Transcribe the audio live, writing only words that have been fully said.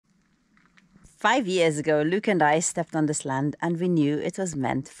5 years ago, Luke and I stepped on this land and we knew it was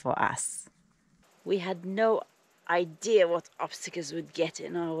meant for us. We had no idea what obstacles would get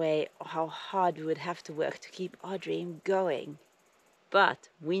in our way or how hard we would have to work to keep our dream going. But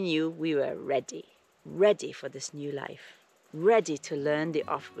we knew we were ready for this new life, ready to learn the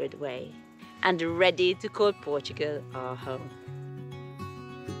off-grid way, and ready to call Portugal our home.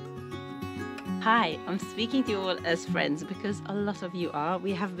 Hi, I'm speaking to you all as friends because a lot of you are.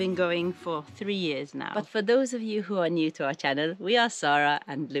 We have been going for 3 years now. But for those of you who are new to our channel, we are Sarah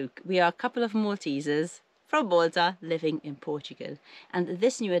and Luke. We are a couple of Maltesers from Malta living in Portugal. And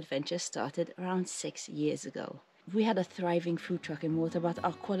this new adventure started around 6 years ago. We had a thriving food truck in Malta, but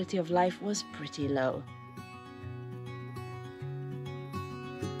our quality of life was pretty low.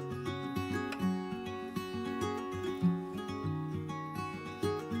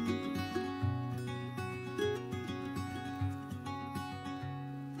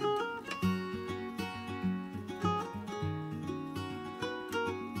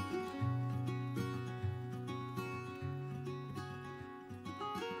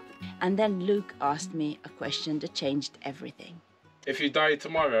 And then Luke asked me a question that changed everything. If you die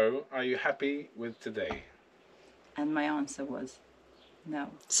tomorrow, are you happy with today? And my answer was no.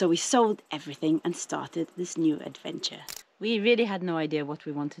 So we sold everything and started this new adventure. We really had no idea what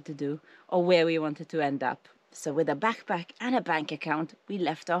we wanted to do or where we wanted to end up. So with a backpack and a bank account, we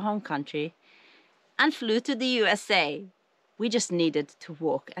left our home country and flew to the USA. We just needed to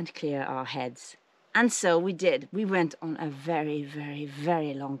walk and clear our heads. And so we did. We went on a very, very,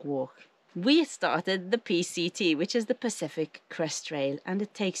 very long walk. We started the PCT, which is the Pacific Crest Trail, and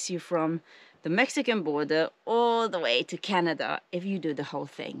it takes you from the Mexican border all the way to Canada if you do the whole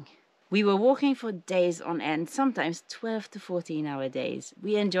thing. We were walking for days on end, sometimes 12 to 14-hour days.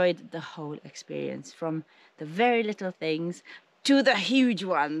 We enjoyed the whole experience, from the very little things to the huge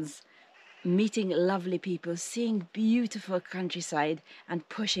ones. Meeting lovely people, seeing beautiful countryside and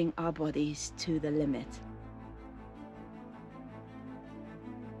pushing our bodies to the limit.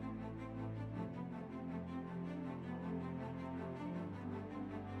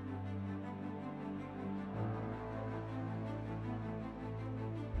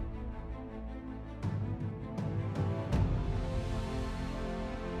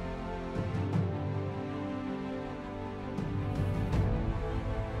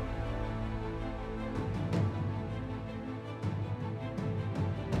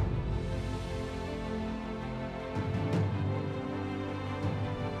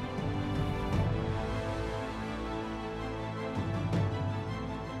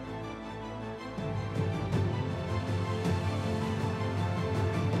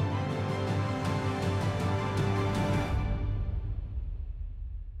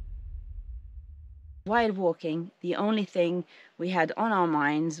 While walking, the only thing we had on our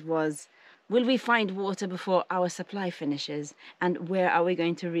minds was, will we find water before our supply finishes? And where are we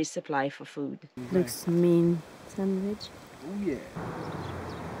going to resupply for food? Okay. Looks mean sandwich. Oh yeah.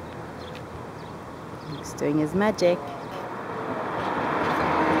 Luke's doing his magic.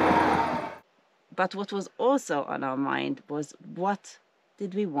 But what was also on our mind was, what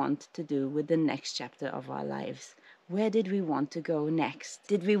did we want to do with the next chapter of our lives? Where did we want to go next?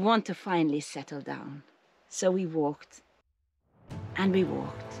 Did we want to finally settle down? So we walked, and we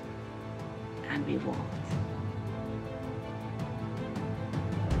walked, and we walked.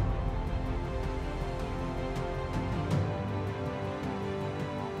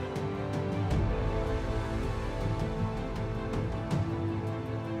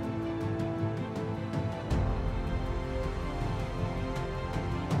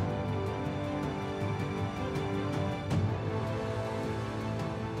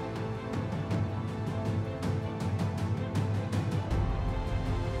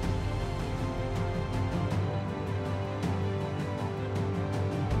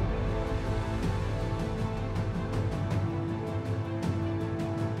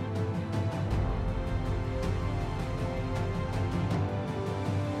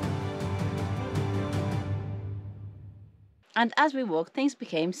 And as we walked, things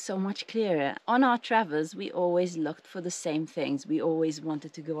became so much clearer. On our travels, we always looked for the same things. We always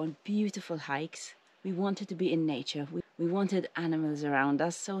wanted to go on beautiful hikes. We wanted to be in nature. We wanted animals around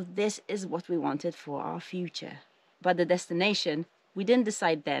us. So this is what we wanted for our future. But the destination, we didn't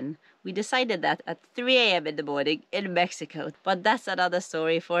decide then. We decided that at 3 a.m. in the morning in Mexico. But that's another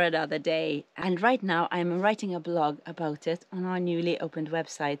story for another day. And right now I'm writing a blog about it on our newly opened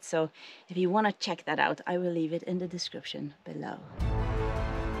website. So if you want to check that out, I will leave it in the description below.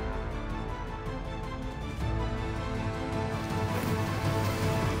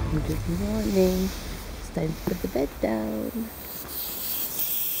 Good morning. It's time to put the bed down.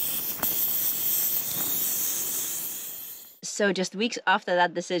 So just weeks after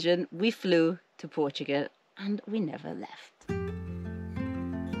that decision, we flew to Portugal and we never left.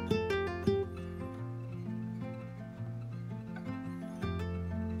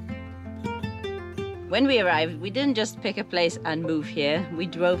 When we arrived, we didn't just pick a place and move here. We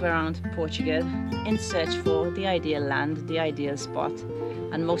drove around Portugal in search for the ideal land, the ideal spot,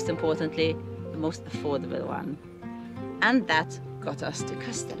 and most importantly, the most affordable one. And that got us to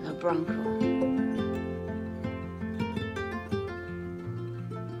Castelo Branco.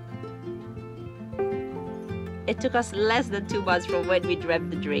 It took us less than 2 months from when we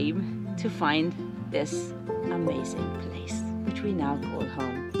dreamt the dream to find this amazing place, which we now call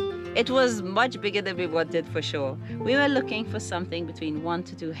home. It was much bigger than we wanted for sure. We were looking for something between 1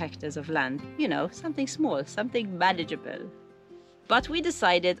 to 2 hectares of land. You know, something small, something manageable. But we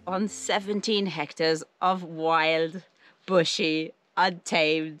decided on 17 hectares of wild, bushy,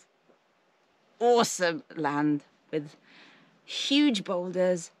 untamed, awesome land with huge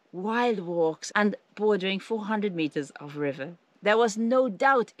boulders, wild walks, and bordering 400 meters of river. There was no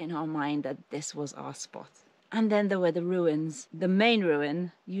doubt in our mind that this was our spot. And then there were the ruins. The main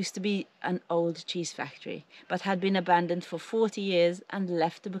ruin used to be an old cheese factory, but had been abandoned for 40 years and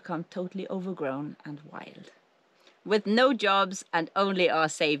left to become totally overgrown and wild. With no jobs and only our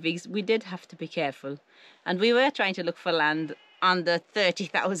savings, we did have to be careful. And we were trying to look for land under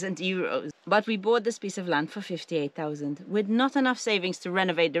 30,000 euros. But we bought this piece of land for 58,000, with not enough savings to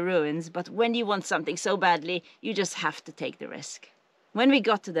renovate the ruins. But when you want something so badly, you just have to take the risk. When we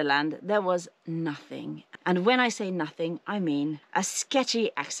got to the land, there was nothing. And when I say nothing, I mean a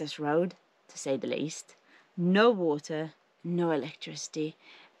sketchy access road, to say the least, no water, no electricity,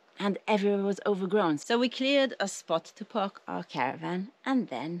 and everywhere was overgrown. So we cleared a spot to park our caravan, and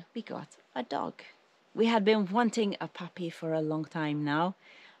then we got a dog. We had been wanting a puppy for a long time now,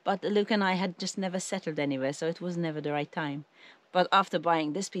 but Luke and I had just never settled anywhere, so it was never the right time. But after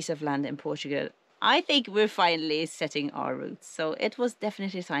buying this piece of land in Portugal, I think we're finally setting our roots. So it was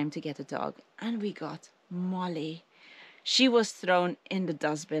definitely time to get a dog, and we got Molly. She was thrown in the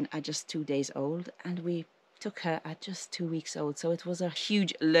dustbin at just 2 days old, and we took her at just 2 weeks old. So it was a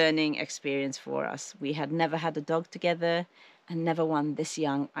huge learning experience for us. We had never had a dog together and never one this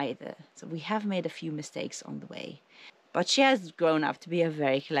young either. So we have made a few mistakes on the way. But she has grown up to be a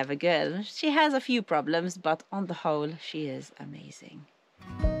very clever girl. She has a few problems, but on the whole, she is amazing.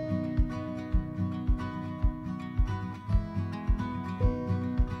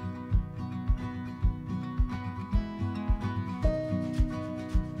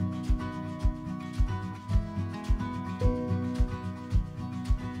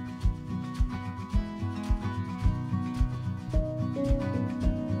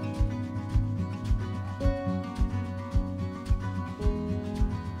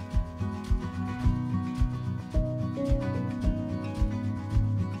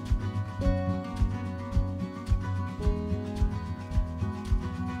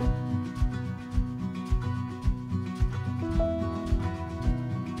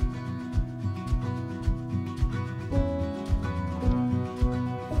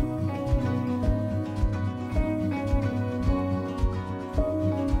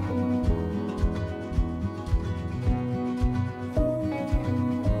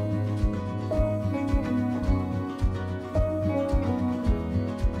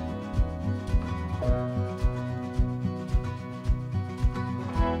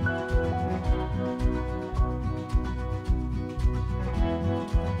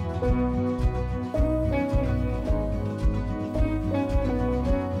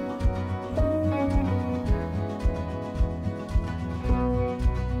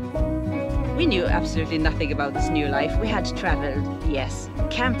 We knew absolutely nothing about this new life. We had traveled, yes,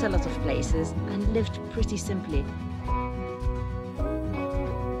 camped a lot of places and lived pretty simply.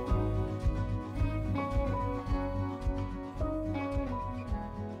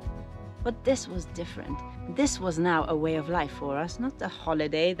 But this was different. This was now a way of life for us, not a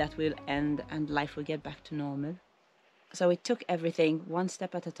holiday that will end and life will get back to normal. So we took everything one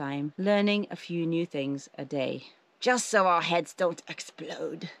step at a time, learning a few new things a day, just so our heads don't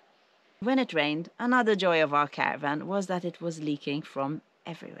explode. When it rained, another joy of our caravan was that it was leaking from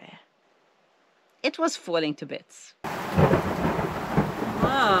everywhere. It was falling to bits.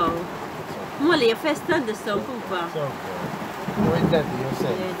 Wow! Molly, fast thunderstorm, Peppa.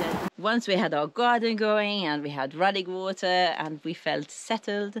 Once we had our garden going and we had running water and we felt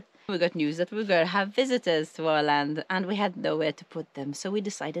settled, we got news that we were going to have visitors to our land and we had nowhere to put them, so we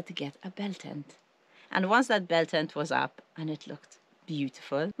decided to get a bell tent. And once that bell tent was up and it looked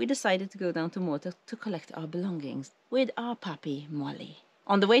beautiful, we decided to go down to Malta to collect our belongings with our puppy Molly.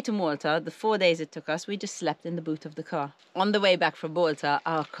 On the way to Malta, the 4 days it took us, we just slept in the boot of the car. On the way back from Malta,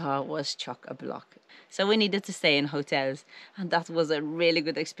 our car was chock-a-block. So we needed to stay in hotels, and that was a really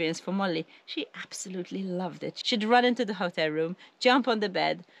good experience for Molly. She absolutely loved it. She'd run into the hotel room, jump on the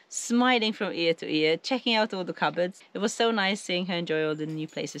bed, smiling from ear to ear, checking out all the cupboards. It was so nice seeing her enjoy all the new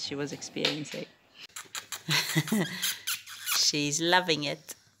places she was experiencing. She's loving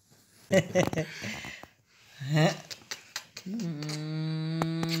it.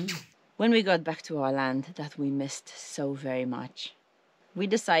 When we got back to our land that we missed so very much, we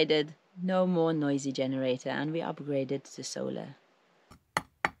decided no more noisy generator and we upgraded to solar.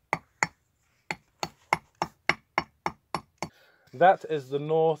 That is the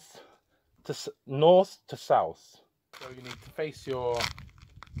north to south. So you need to face your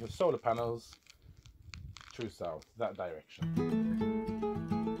solar panels true south, that direction.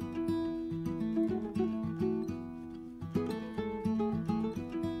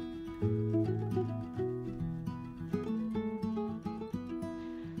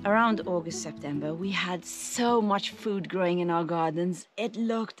 Around August, September, we had so much food growing in our gardens. It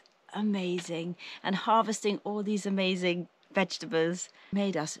looked amazing, and harvesting all these amazing vegetables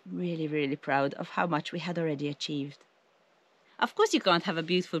made us really, really proud of how much we had already achieved. Of course, you can't have a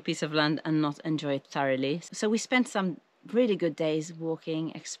beautiful piece of land and not enjoy it thoroughly. So we spent some really good days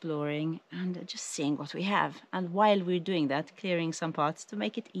walking, exploring, and just seeing what we have. And while we were doing that, clearing some parts to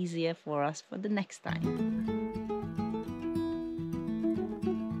make it easier for us for the next time.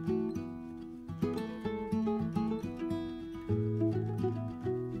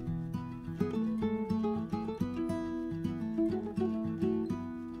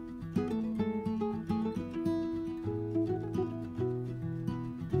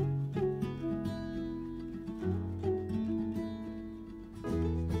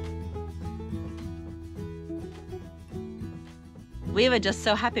 We were just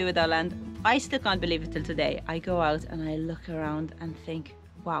so happy with our land. I still can't believe it till today. I go out and I look around and think,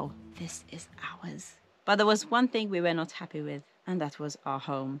 wow, this is ours. But there was one thing we were not happy with, and that was our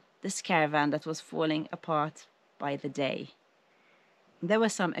home. This caravan that was falling apart by the day. There were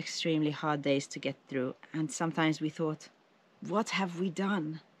some extremely hard days to get through, and sometimes we thought, what have we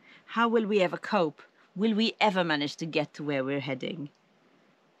done? How will we ever cope? Will we ever manage to get to where we're heading?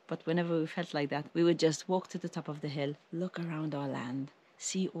 But whenever we felt like that, we would just walk to the top of the hill, look around our land,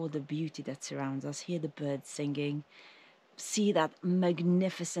 see all the beauty that surrounds us, hear the birds singing, see that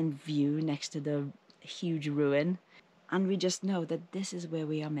magnificent view next to the huge ruin, and we just know that this is where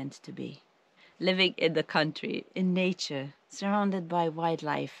we are meant to be. Living in the country, in nature, surrounded by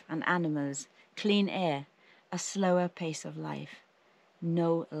wildlife and animals, clean air, a slower pace of life,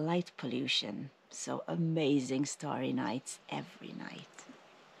 no light pollution, so amazing starry nights every night.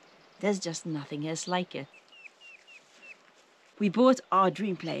 There's just nothing else like it. We bought our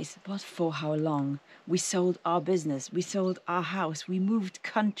dream place, but for how long? We sold our business, we sold our house, we moved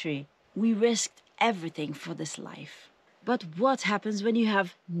country. We risked everything for this life. But what happens when you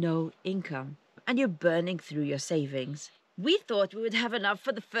have no income and you're burning through your savings? We thought we would have enough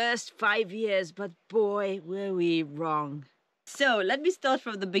for the first 5 years, but boy, were we wrong. So let me start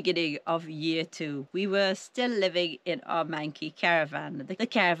from the beginning of year 2. We were still living in our manky caravan, the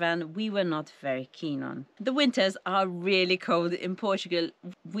caravan we were not very keen on. The winters are really cold in Portugal.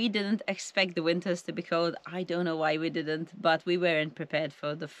 We didn't expect the winters to be cold. I don't know why we didn't, but we weren't prepared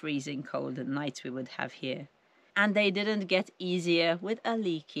for the freezing cold nights we would have here. And they didn't get easier with a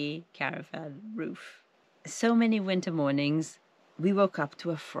leaky caravan roof. So many winter mornings, we woke up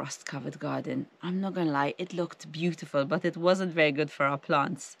to a frost-covered garden. I'm not gonna lie, it looked beautiful, but it wasn't very good for our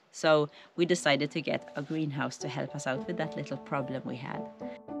plants. So we decided to get a greenhouse to help us out with that little problem we had.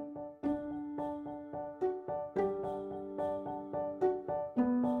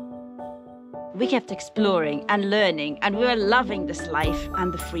 We kept exploring and learning, and we were loving this life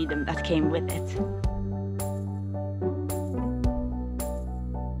and the freedom that came with it.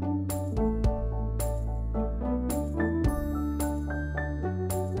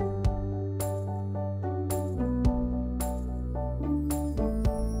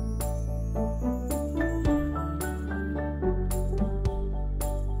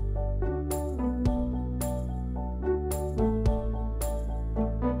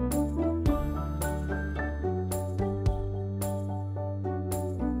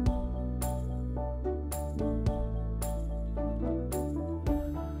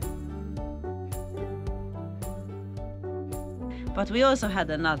 But we also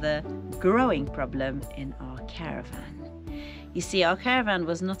had another growing problem in our caravan. You see, our caravan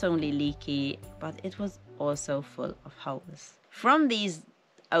was not only leaky, but it was also full of holes. From these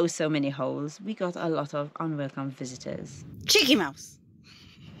oh so many holes, we got a lot of unwelcome visitors. Cheeky mouse.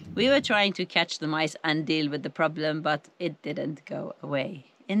 We were trying to catch the mice and deal with the problem, but it didn't go away.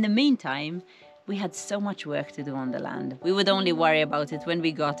 In the meantime, we had so much work to do on the land. We would only worry about it when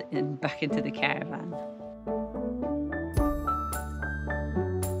we got back into the caravan.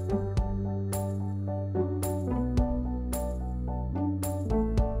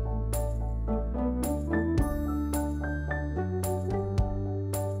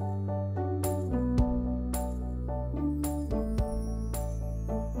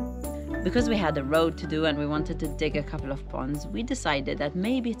 Because we had a road to do and we wanted to dig a couple of ponds, we decided that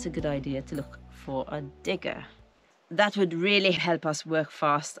maybe it's a good idea to look for a digger. That would really help us work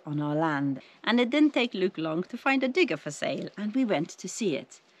fast on our land. And it didn't take Luke long to find a digger for sale, and we went to see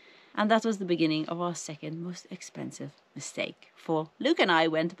it. And that was the beginning of our second most expensive mistake. For Luke and I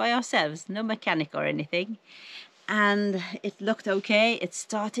went by ourselves, no mechanic or anything. And it looked okay, it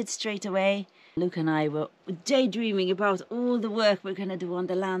started straight away. Luke and I were daydreaming about all the work we're going to do on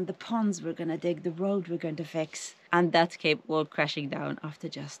the land, the ponds we're going to dig, the road we're going to fix. And that came all crashing down after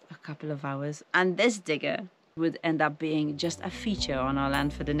just a couple of hours. And this digger would end up being just a feature on our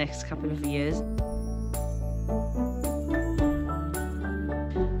land for the next couple of years.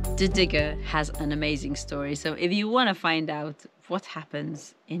 The digger has an amazing story, so if you want to find out what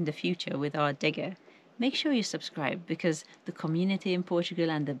happens in the future with our digger, make sure you subscribe, because the community in Portugal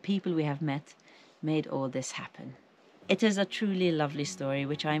and the people we have met made all this happen. It is a truly lovely story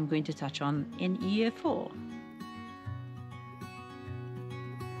which I'm going to touch on in year 4.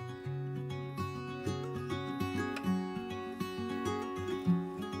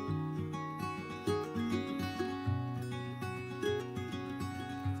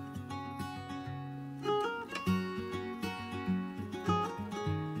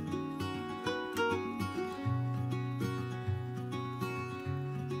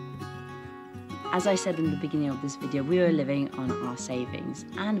 As I said in the beginning of this video, we were living on our savings,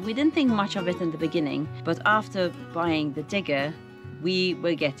 and we didn't think much of it in the beginning, but after buying the digger, we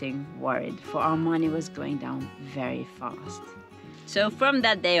were getting worried, for our money was going down very fast. So from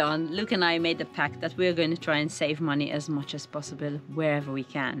that day on, Luke and I made a pact that we were going to try and save money as much as possible wherever we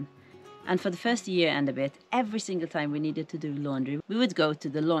can. And for the first year and a bit, every single time we needed to do laundry, we would go to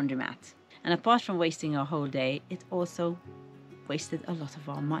the laundromat. And apart from wasting our whole day, it also wasted a lot of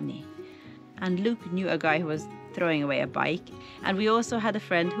our money. And Luke knew a guy who was throwing away a bike, and we also had a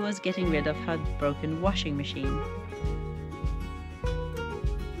friend who was getting rid of her broken washing machine.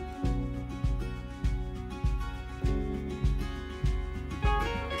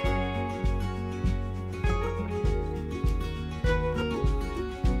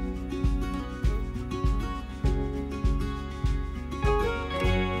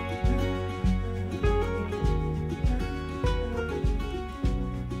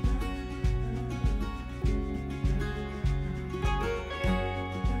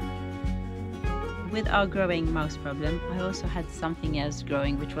 With our growing mouse problem, I also had something else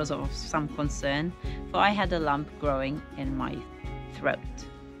growing which was of some concern, for I had a lump growing in my throat.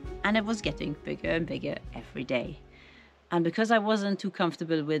 And it was getting bigger and bigger every day. And because I wasn't too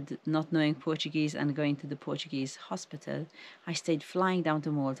comfortable with not knowing Portuguese and going to the Portuguese hospital, I stayed flying down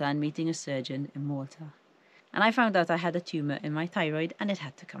to Malta and meeting a surgeon in Malta. And I found out I had a tumour in my thyroid and it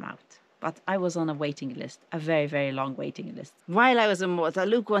had to come out. But I was on a waiting list, a very, very long waiting list. While I was in Malta,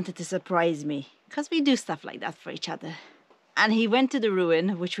 Luke wanted to surprise me, because we do stuff like that for each other. And he went to the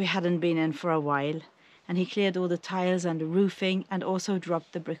ruin, which we hadn't been in for a while, and he cleared all the tiles and the roofing and also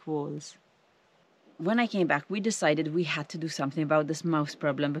dropped the brick walls. When I came back, we decided we had to do something about this mouse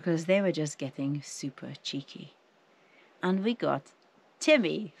problem because they were just getting super cheeky. And we got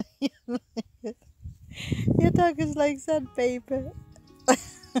Timmy. Your dog is like sandpaper.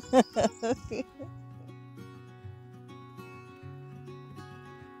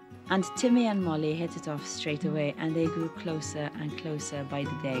 And Timmy and Molly hit it off straight away, and they grew closer and closer by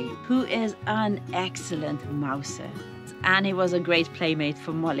the day. Who is an excellent mouser, and he was a great playmate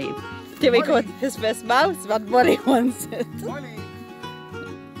for Molly. Timmy caught his first mouse, but Molly wants it. Molly.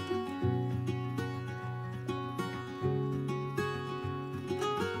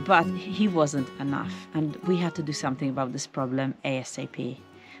 But he wasn't enough, and we had to do something about this problem ASAP.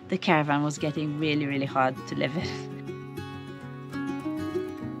 The caravan was getting really, really hard to live in.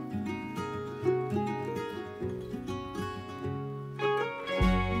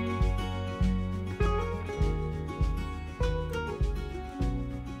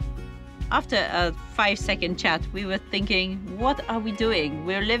 After a 5-second chat, we were thinking, what are we doing?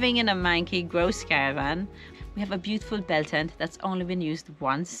 We're living in a manky, gross caravan. We have a beautiful bell tent that's only been used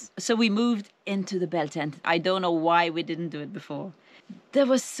once. So we moved into the bell tent. I don't know why we didn't do it before. There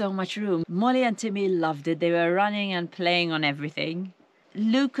was so much room. Molly and Timmy loved it. They were running and playing on everything.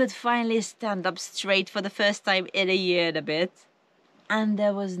 Luke could finally stand up straight for the first time in a year and a bit. And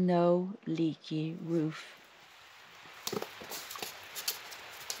there was no leaky roof.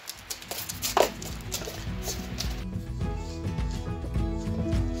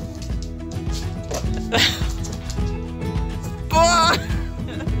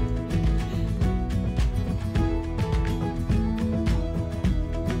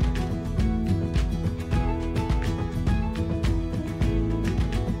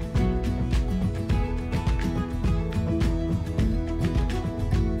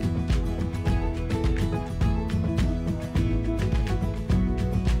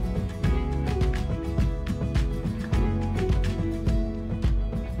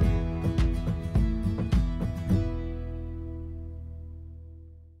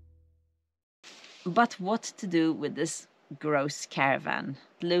 But what to do with this gross caravan?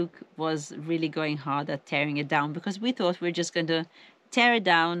 Luke was really going hard at tearing it down because we thought we were just going to tear it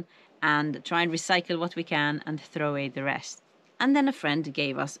down and try and recycle what we can and throw away the rest. And then a friend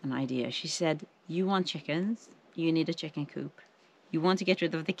gave us an idea. She said, you want chickens? You need a chicken coop. You want to get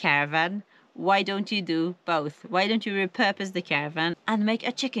rid of the caravan? Why don't you do both? Why don't you repurpose the caravan and make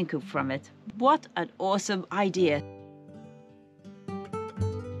a chicken coop from it? What an awesome idea!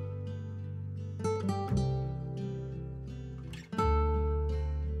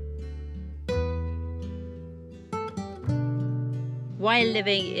 While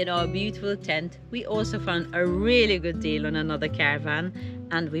living in our beautiful tent, we also found a really good deal on another caravan,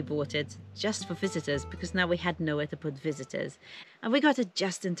 and we bought it just for visitors because now we had nowhere to put visitors. And we got it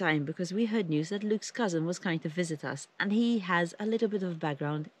just in time because we heard news that Luke's cousin was coming to visit us, and he has a little bit of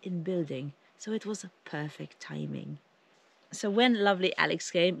background in building, so it was a perfect timing. So when lovely Alex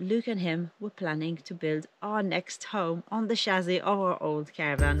came, Luke and him were planning to build our next home on the chassis of our old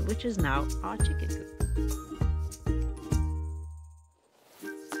caravan, which is now our chicken coop.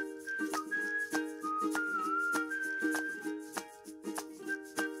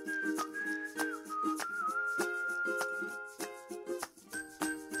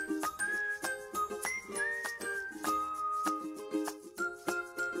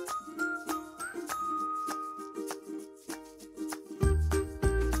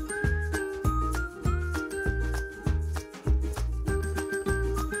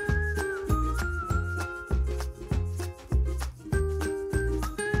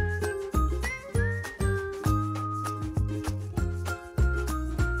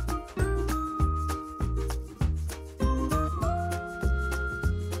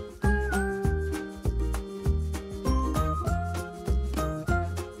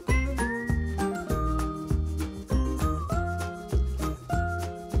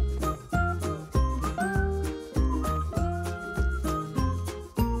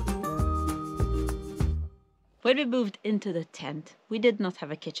 When we moved into the tent, we did not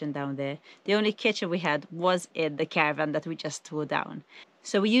have a kitchen down there. The only kitchen we had was in the caravan that we just tore down.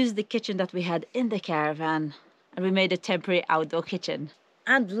 So we used the kitchen that we had in the caravan and we made a temporary outdoor kitchen.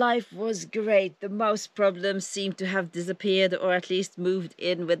 And life was great. The mouse problems seemed to have disappeared or at least moved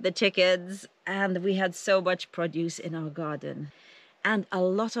in with the chickens. And we had so much produce in our garden. And a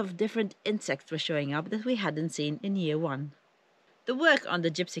lot of different insects were showing up that we hadn't seen in year one. The work on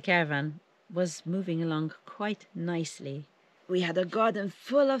the gypsy caravan was moving along quite nicely. We had a garden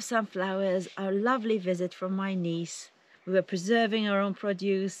full of sunflowers, a lovely visit from my niece. We were preserving our own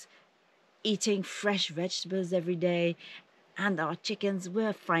produce, eating fresh vegetables every day, and our chickens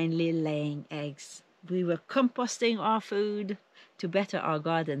were finally laying eggs. We were composting our food to better our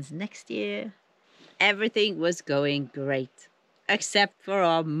gardens next year. Everything was going great, except for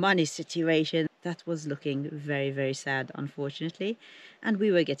our money situation. That was looking very, very sad, unfortunately, and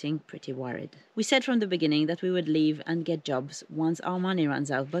we were getting pretty worried. We said from the beginning that we would leave and get jobs once our money runs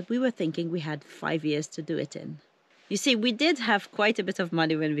out, but we were thinking we had 5 years to do it in. You see, we did have quite a bit of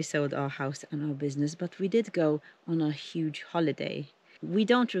money when we sold our house and our business, but we did go on a huge holiday. We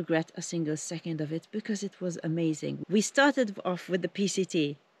don't regret a single second of it because it was amazing. We started off with the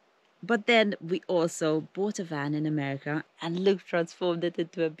PCT, but then we also bought a van in America and Luke transformed it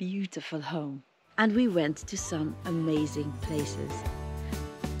into a beautiful home. And we went to some amazing places.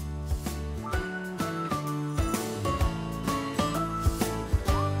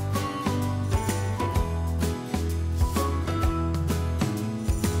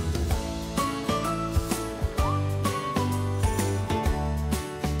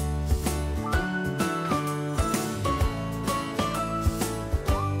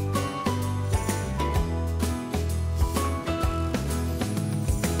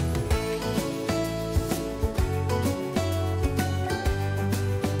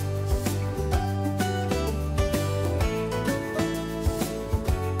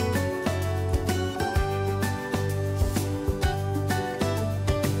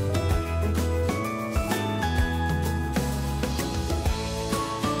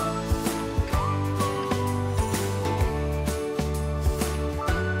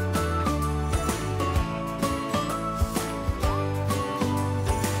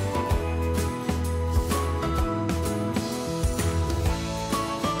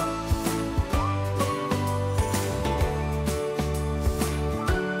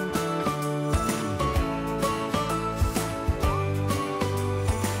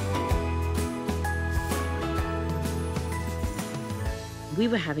 We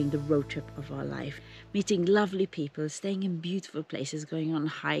were having the road trip of our life, meeting lovely people, staying in beautiful places, going on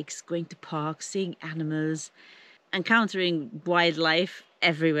hikes, going to parks, seeing animals, encountering wildlife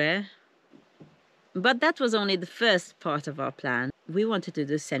everywhere. But that was only the first part of our plan. We wanted to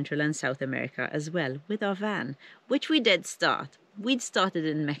do Central and South America as well with our van, which we did start. We'd started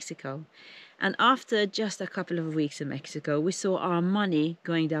in Mexico. And after just a couple of weeks in Mexico, we saw our money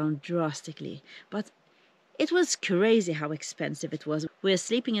going down drastically. But it was crazy how expensive it was. We were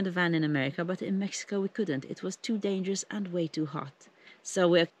sleeping in the van in America, but in Mexico we couldn't. It was too dangerous and way too hot. So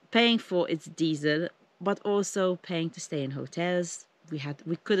we're paying for its diesel, but also paying to stay in hotels.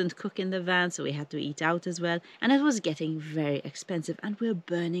 We couldn't cook in the van, so we had to eat out as well. And it was getting very expensive, and we were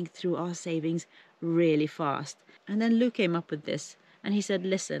burning through our savings really fast. And then Lou came up with this, and he said,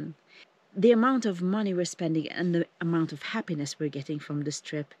 listen, the amount of money we're spending and the amount of happiness we're getting from this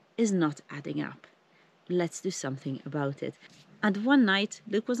trip is not adding up. Let's do something about it. And one night,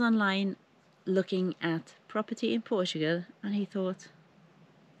 Luke was online looking at property in Portugal, and he thought,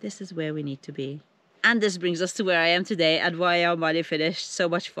 this is where we need to be. And this brings us to where I am today and why our money finished so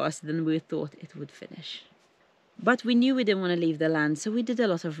much faster than we thought it would finish. But we knew we didn't want to leave the land, so we did a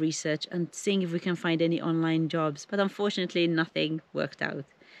lot of research and seeing if we can find any online jobs, but unfortunately nothing worked out.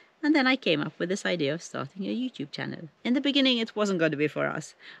 And then I came up with this idea of starting a YouTube channel. In the beginning, it wasn't going to be for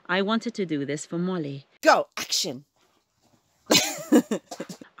us. I wanted to do this for Molly. Go, action!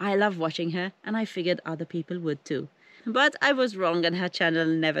 I love watching her, and I figured other people would too. But I was wrong, and her channel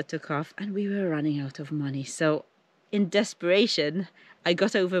never took off, and we were running out of money. So in desperation, I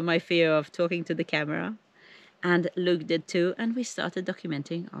got over my fear of talking to the camera, and Luke did too, and we started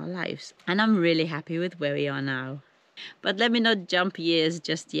documenting our lives. And I'm really happy with where we are now. But let me not jump years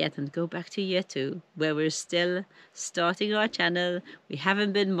just yet and go back to year 2, where we're still starting our channel. We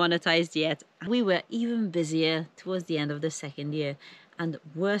haven't been monetized yet. We were even busier towards the end of the 2nd year. And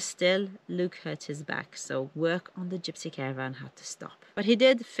worse still, Luke hurt his back, so work on the gypsy caravan had to stop. But he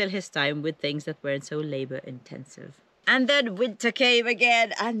did fill his time with things that weren't so labor intensive. And then winter came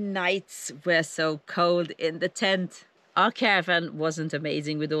again, and nights were so cold in the tent. Our caravan wasn't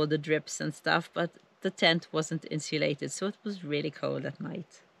amazing with all the drips and stuff, but the tent wasn't insulated, so it was really cold at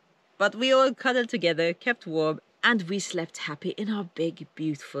night. But we all cuddled together, kept warm, and we slept happy in our big,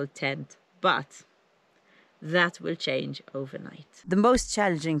 beautiful tent. But that will change overnight. The most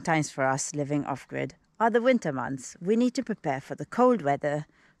challenging times for us living off-grid are the winter months. We need to prepare for the cold weather,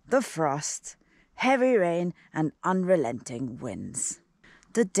 the frost, heavy rain, and unrelenting winds.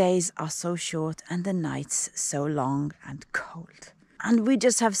 The days are so short and the nights so long and cold. And we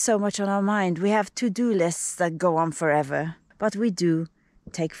just have so much on our mind. We have to-do lists that go on forever. But we do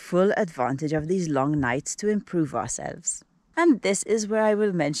take full advantage of these long nights to improve ourselves. And this is where I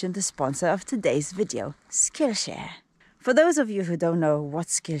will mention the sponsor of today's video, Skillshare. For those of you who don't know what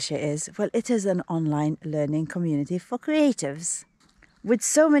Skillshare is, well, it is an online learning community for creatives. With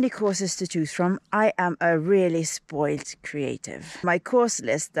so many courses to choose from, I am a really spoiled creative. My course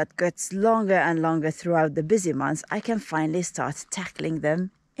list that gets longer and longer throughout the busy months, I can finally start tackling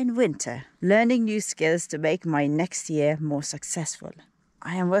them in winter. Learning new skills to make my next year more successful.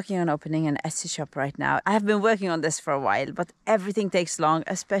 I am working on opening an Etsy shop right now. I have been working on this for a while, but everything takes long,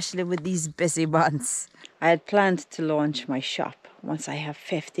 especially with these busy months. I had planned to launch my shop once I have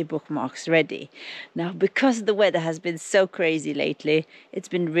 50 bookmarks ready. Now, because the weather has been so crazy lately, it's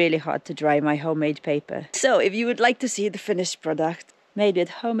been really hard to dry my homemade paper. So if you would like to see the finished product, made with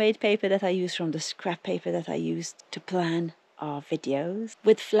homemade paper that I use from the scrap paper that I used to plan our videos,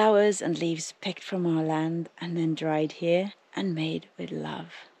 with flowers and leaves picked from our land and then dried here and made with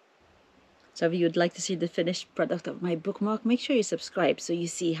love. So if you would like to see the finished product of my bookmark, make sure you subscribe so you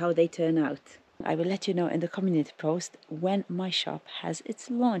see how they turn out. I will let you know in the community post when my shop has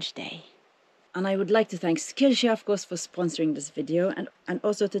its launch day. And I would like to thank Skillshare, of course, for sponsoring this video, and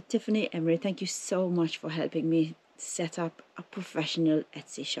also to Tiffany Emery. Thank you so much for helping me set up a professional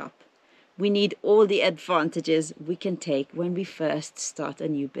Etsy shop. We need all the advantages we can take when we first start a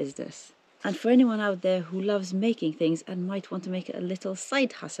new business. And for anyone out there who loves making things and might want to make a little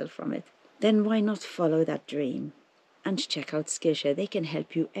side hustle from it, then why not follow that dream? And check out Skillshare. They can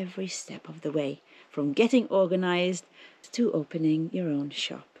help you every step of the way, from getting organized to opening your own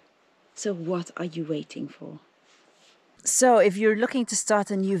shop. So what are you waiting for? So if you're looking to start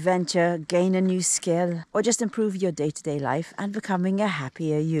a new venture, gain a new skill, or just improve your day-to-day life and becoming a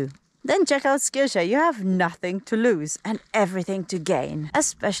happier you, then check out Skillshare. You have nothing to lose and everything to gain,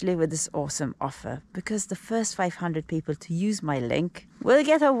 especially with this awesome offer, because the first 500 people to use my link will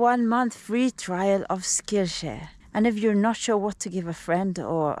get a 1-month free trial of Skillshare. And if you're not sure what to give a friend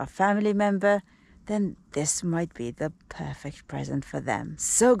or a family member, then this might be the perfect present for them.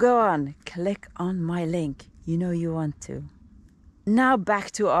 So go on, click on my link. You know you want to. Now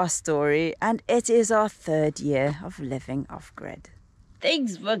back to our story, and it is our 3rd year of living off-grid.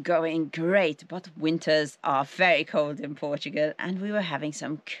 Things were going great, but winters are very cold in Portugal, and we were having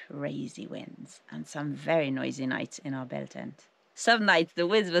some crazy winds and some very noisy nights in our bell tent. Some nights the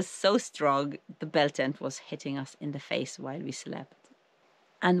winds were so strong, the bell tent was hitting us in the face while we slept.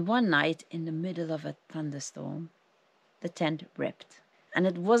 And one night, in the middle of a thunderstorm, the tent ripped. And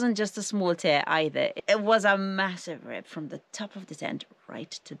it wasn't just a small tear either. It was a massive rip from the top of the tent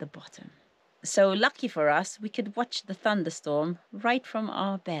right to the bottom. So lucky for us, we could watch the thunderstorm right from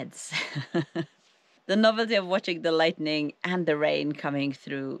our beds. The novelty of watching the lightning and the rain coming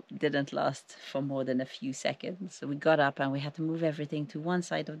through didn't last for more than a few seconds. So we got up and we had to move everything to one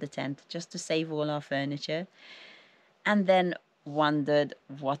side of the tent just to save all our furniture. And then wondered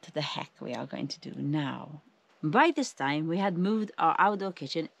what the heck we are going to do now. By this time, we had moved our outdoor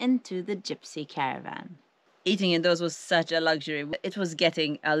kitchen into the gypsy caravan. Eating indoors was such a luxury. It was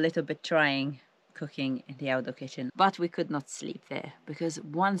getting a little bit trying cooking in the outdoor kitchen, but we could not sleep there because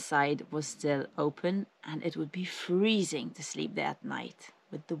one side was still open and it would be freezing to sleep there at night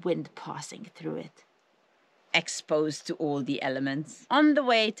with the wind passing through it. Exposed to all the elements. On the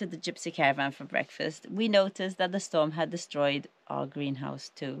way to the gypsy caravan for breakfast, we noticed that the storm had destroyed our greenhouse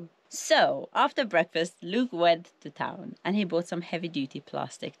too. So, after breakfast, Luke went to town and he bought some heavy-duty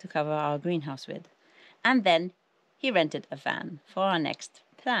plastic to cover our greenhouse with. And then he rented a van for our next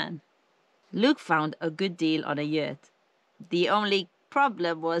plan. Luke found a good deal on a yurt. The only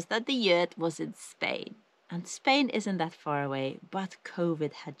problem was that the yurt was in Spain. And Spain isn't that far away, but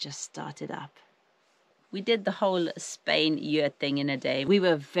COVID had just started up. We did the whole Spain yurt thing in a day. We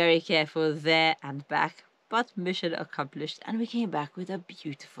were very careful there and back, but mission accomplished, and we came back with a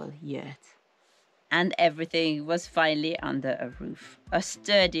beautiful yurt. And everything was finally under a roof, a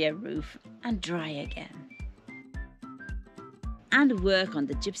sturdier roof, and dry again. And work on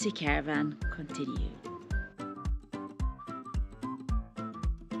the gypsy caravan continued.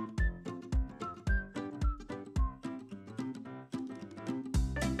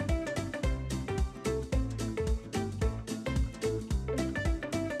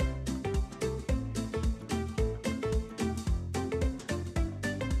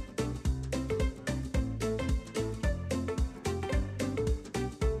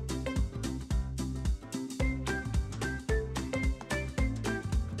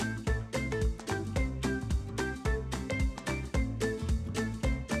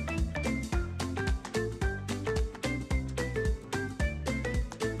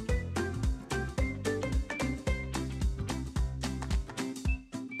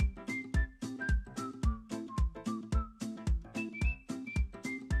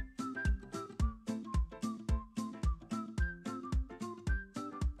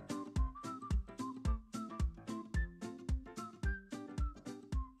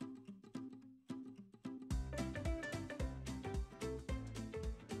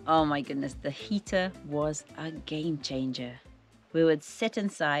 Oh my goodness, the heater was a game changer. We would sit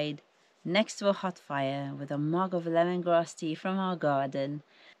inside next to a hot fire with a mug of lemongrass tea from our garden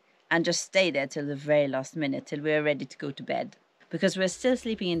and just stay there till the very last minute, till we were ready to go to bed. Because we were still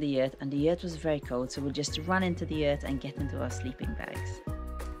sleeping in the yurt and the yurt was very cold, so we'd just run into the yurt and get into our sleeping bags.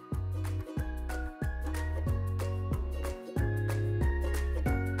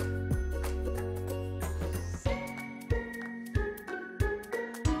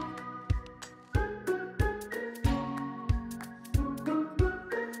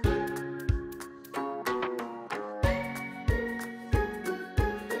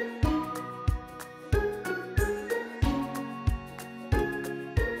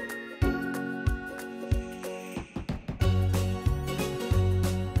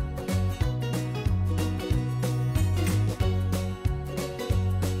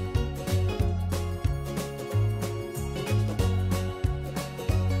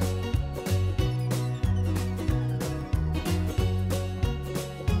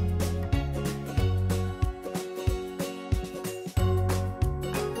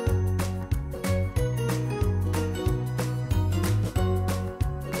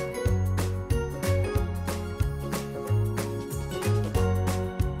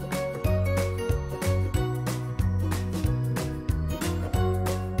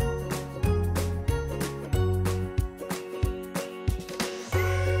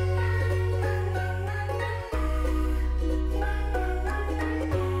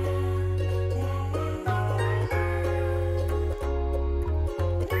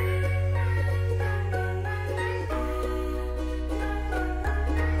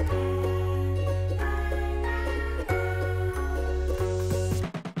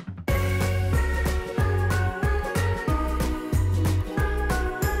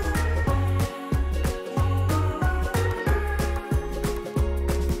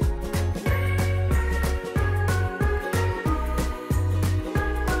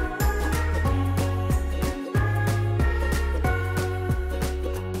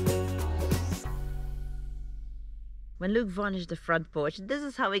 When Luke varnished the front porch, this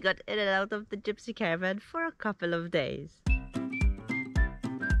is how we got in and out of the gypsy caravan for a couple of days.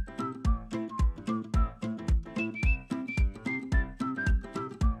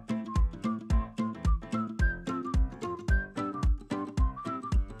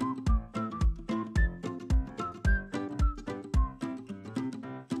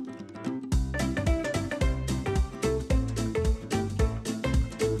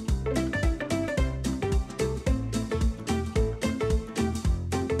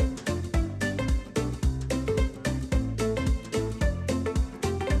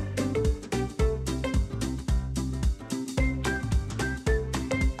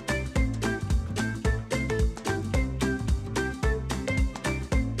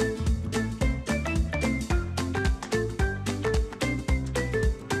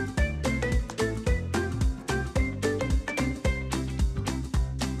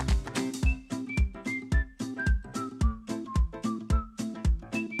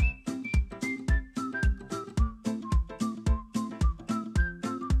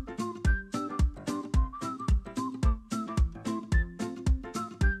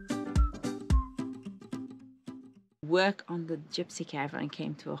 Work on the gypsy caravan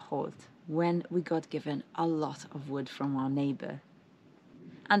came to a halt when we got given a lot of wood from our neighbor.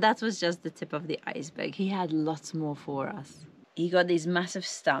 And that was just the tip of the iceberg. He had lots more for us. He got these massive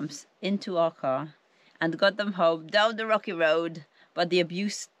stumps into our car and got them home down the rocky road, but the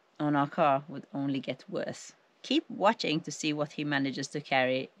abuse on our car would only get worse. Keep watching to see what he manages to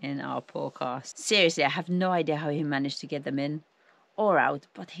carry in our poor car. Seriously, I have no idea how he managed to get them in or out,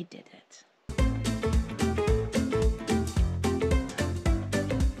 but he did it.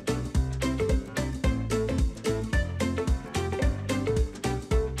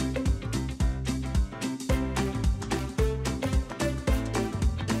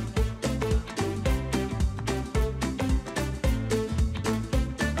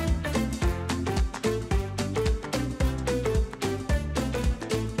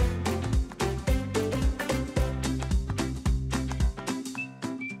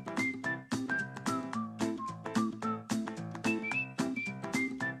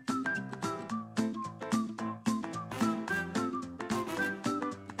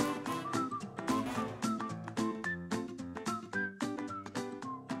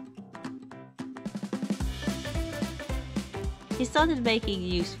 He started making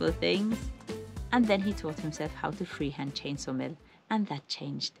useful things, and then he taught himself how to freehand chainsaw mill, and that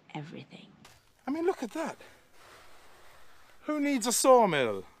changed everything. I mean, look at that. Who needs a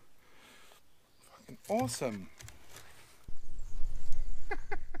sawmill? Fucking awesome.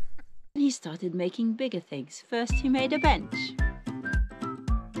 He started making bigger things. First he made a bench.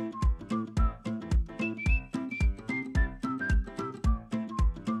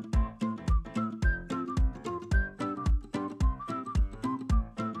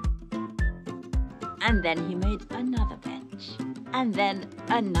 And then he made another bench. And then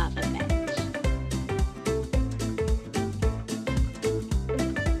another bench.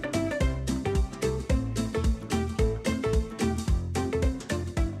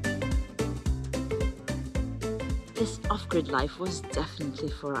 This off-grid life was definitely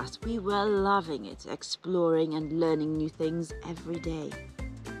for us. We were loving it, exploring and learning new things every day.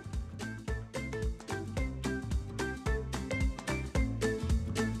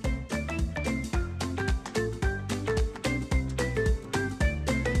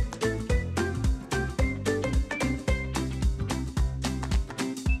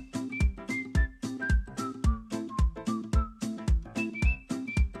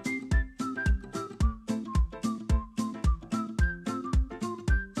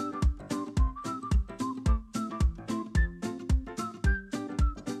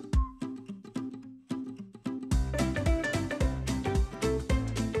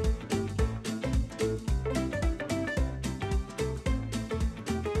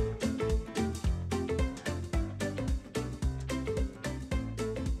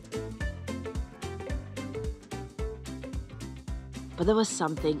 But there was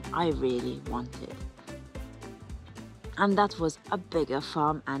something I really wanted. And that was a bigger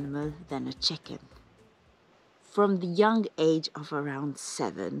farm animal than a chicken. From the young age of around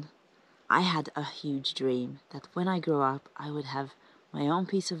 7, I had a huge dream that when I grow up, I would have my own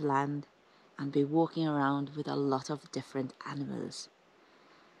piece of land and be walking around with a lot of different animals.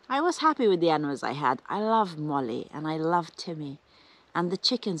 I was happy with the animals I had. I loved Molly and I loved Timmy, and the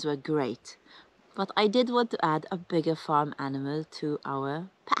chickens were great. But I did want to add a bigger farm animal to our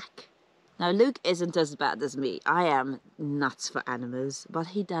pack. Now Luke isn't as bad as me. I am nuts for animals, but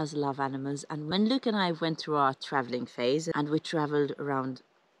he does love animals. And when Luke and I went through our traveling phase and we traveled around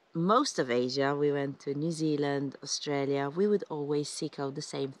most of Asia, we went to New Zealand, Australia, we would always seek out the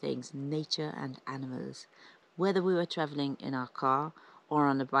same things, nature and animals. Whether we were traveling in our car or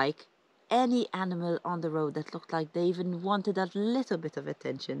on a bike, any animal on the road that looked like they even wanted a little bit of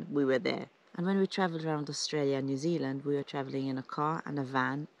attention, we were there. And when we traveled around Australia and New Zealand, we were traveling in a car and a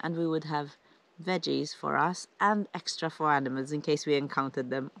van, and we would have veggies for us and extra for animals in case we encountered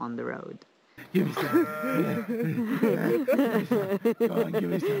them on the road. Give me some. Go on, give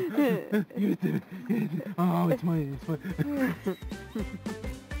me some. Give it to me. Oh, it's mine. It's mine.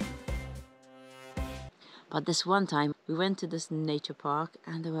 But this one time, we went to this nature park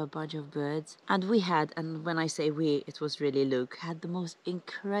and there were a bunch of birds. And we had, and when I say we, it was really Luke, had the most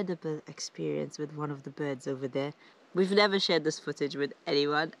incredible experience with one of the birds over there. We've never shared this footage with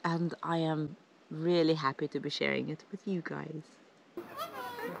anyone, and I am really happy to be sharing it with you guys.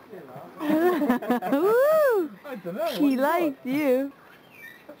 Woo! I don't know. He liked you.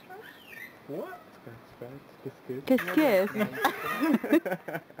 What? Kiss. Kiss, kiss.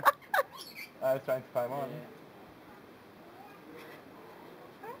 I was trying to climb on.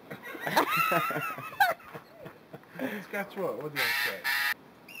 Scratch what? What do you want to say?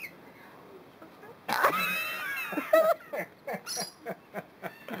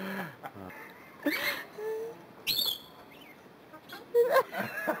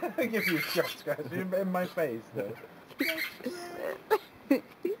 I give you a scratch. In my face, though.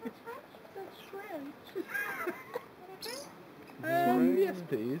 Yes,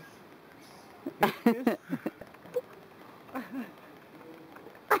 please.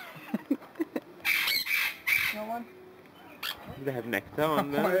 No one? They have nectar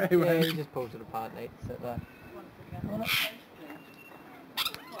on them. Yeah, You just pulled it apart, Nate. Sit there. No,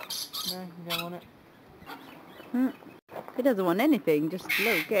 you don't want it. He doesn't want anything, just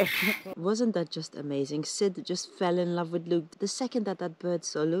Luke. Eh? Wasn't that just amazing? Sid just fell in love with Luke. The second that that bird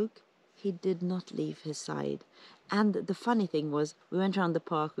saw Luke, he did not leave his side. And the funny thing was, we went around the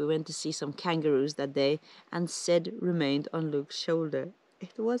park, we went to see some kangaroos that day, and Sid remained on Luke's shoulder.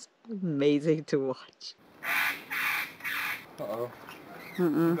 It was amazing to watch. Uh-oh. He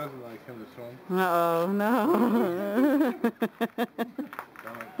doesn't like him, this one. Uh-oh, no.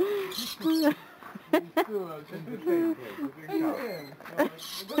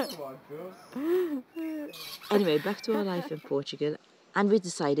 Anyway, back to our life in Portugal, and we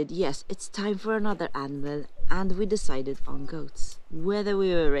decided, yes, it's time for another animal, and we decided on goats, whether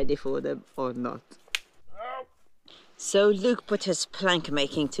we were ready for them or not. So Luke put his plank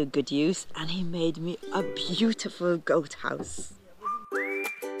making to good use, and he made me a beautiful goat house.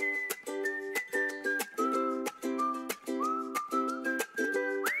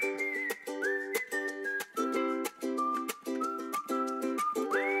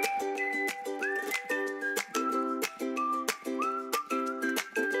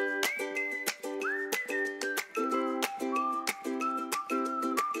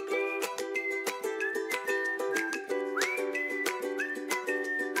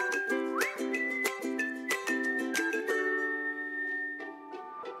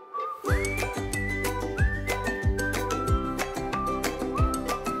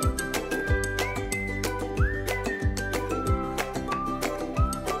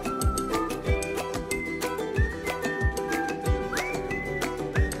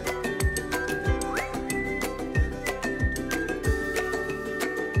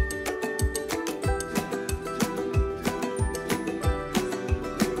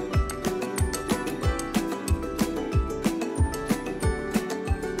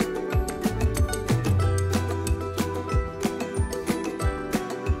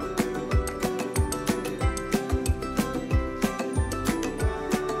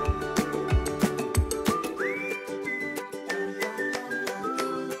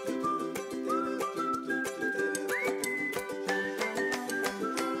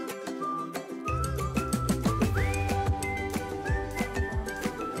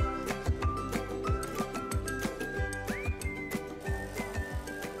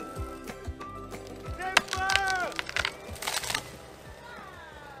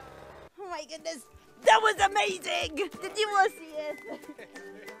 Goodness, that was amazing! Did you all see it?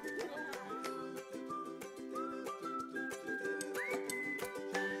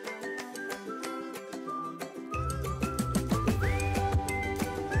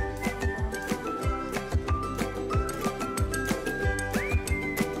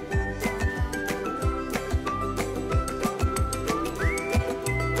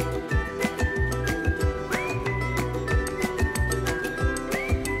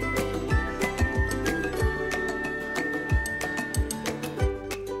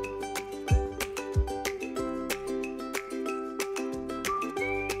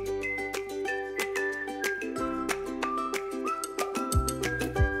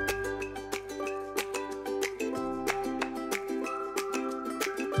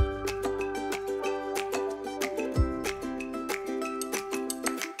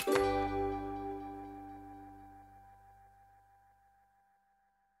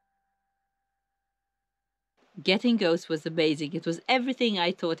 Getting goats was amazing. It was everything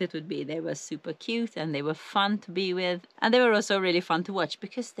I thought it would be. They were super cute and they were fun to be with. And they were also really fun to watch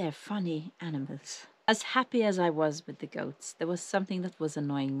because they're funny animals. As happy as I was with the goats, there was something that was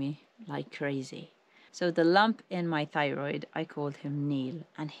annoying me like crazy. So the lump in my thyroid, I called him Neil,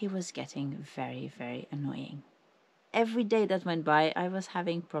 and he was getting very, very annoying. Every day that went by, I was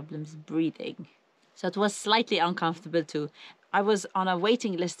having problems breathing. So it was slightly uncomfortable too. I was on a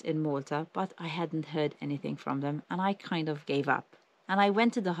waiting list in Malta, but I hadn't heard anything from them, and I kind of gave up. And I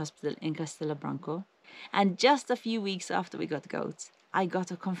went to the hospital in Castellabranco, and just a few weeks after we got goats, I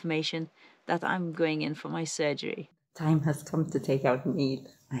got a confirmation that I'm going in for my surgery. Time has come to take out Neil.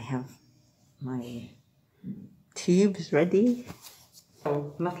 I have my tubes ready.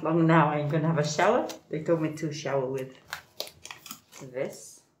 Oh, not long now I'm gonna have a shower. They told me to shower with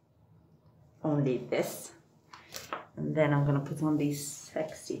this, only this. And then I'm gonna put on these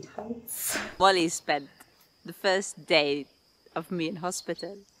sexy tights. Molly spent the first day of me in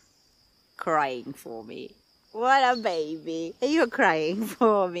hospital crying for me. What a baby. You're crying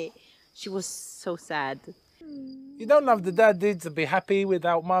for me. She was so sad. You don't love the daddy to be happy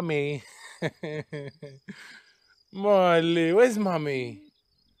without mummy. Molly, where's mummy?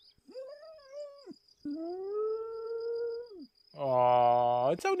 Oh,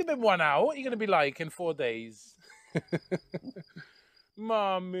 it's only been 1 hour. What are you going to be like in 4 days?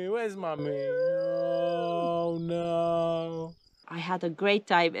 Mummy, where's mummy? Oh, no. I had a great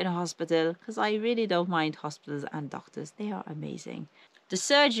time in a hospital because I really don't mind hospitals and doctors. They are amazing. The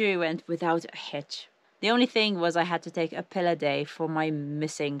surgery went without a hitch. The only thing was I had to take a pill a day for my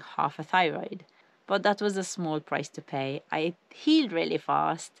missing half a thyroid. But that was a small price to pay. I healed really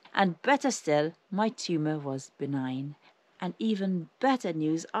fast. And better still, my tumor was benign. And even better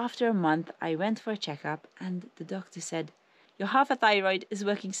news, after a month I went for a checkup and the doctor said, "Your half a thyroid is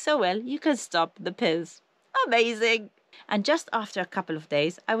working so well you can stop the pills." Amazing! And just after a couple of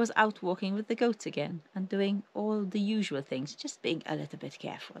days I was out walking with the goats again and doing all the usual things, just being a little bit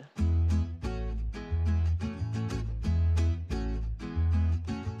careful.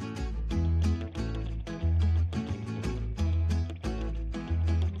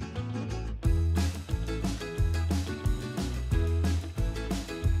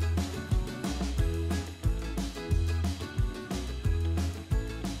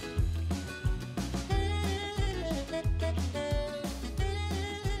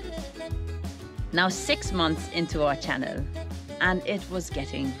 Now 6 months into our channel, and it was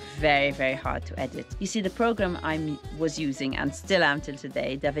getting very, very hard to edit. You see, the program I was using and still am till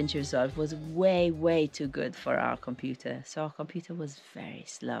today, DaVinci Resolve, was way, way too good for our computer. So our computer was very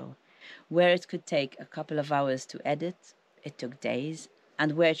slow. Where it could take a couple of hours to edit, it took days.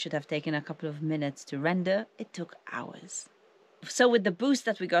 And where it should have taken a couple of minutes to render, it took hours. So with the boost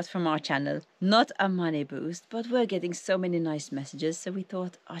that we got from our channel, not a money boost, but we're getting so many nice messages, so we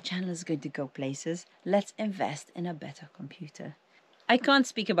thought our channel is going to go places. Let's invest in a better computer. I can't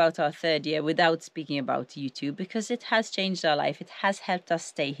speak about our 3rd year without speaking about YouTube because it has changed our life. It has helped us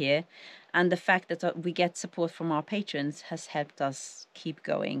stay here. And the fact that we get support from our patrons has helped us keep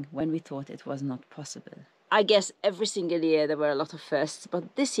going when we thought it was not possible. I guess every single year there were a lot of firsts,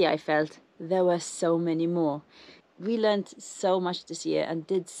 but this year I felt there were so many more. We learned so much this year and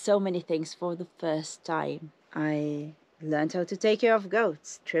did so many things for the first time. I learned how to take care of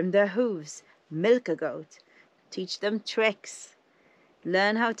goats, trim their hooves, milk a goat, teach them tricks,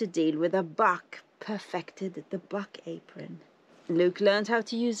 learn how to deal with a buck, perfected the buck apron. Luke learned how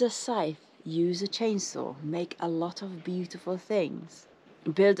to use a scythe, use a chainsaw, make a lot of beautiful things,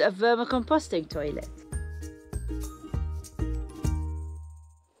 build a vermicomposting toilet.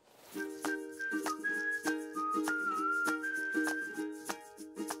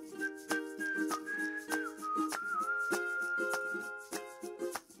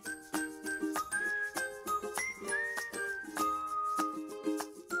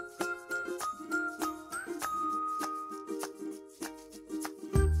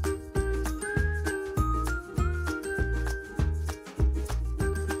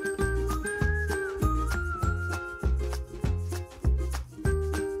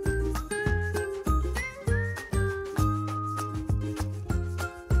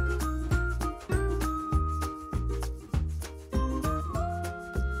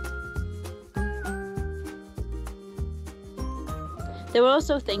 There were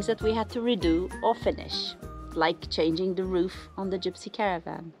also things that we had to redo or finish, like changing the roof on the gypsy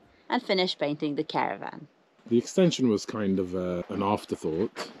caravan and finish painting the caravan. The extension was kind of an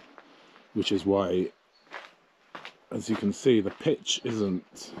afterthought, which is why, as you can see, the pitch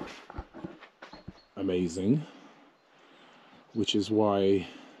isn't amazing, which is why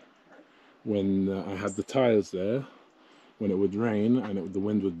when I had the tiles there, when it would rain and the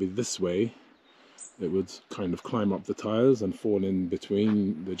wind would be this way, it would kind of climb up the tiles and fall in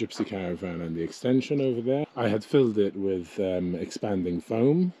between the gypsy caravan and the extension over there. I had filled it with expanding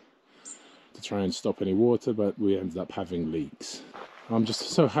foam to try and stop any water, but we ended up having leaks. I'm just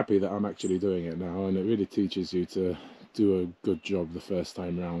so happy that I'm actually doing it now, and it really teaches you to do a good job the first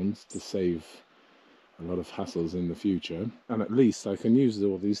time round to save a lot of hassles in the future. And at least I can use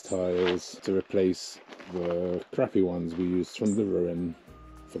all these tiles to replace the crappy ones we used from the ruin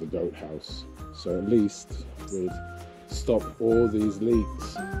for the goat house. So at least we'll stop all these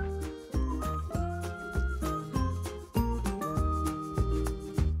leaks.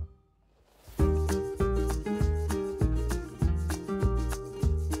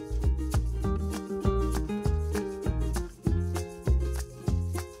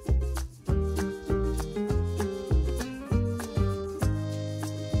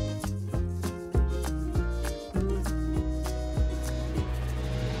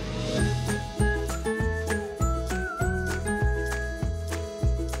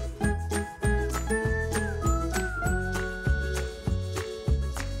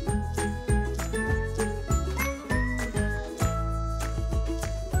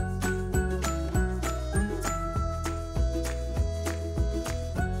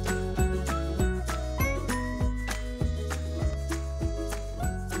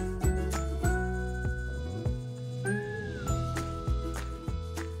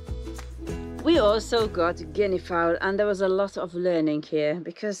 We also got guinea fowl, and there was a lot of learning here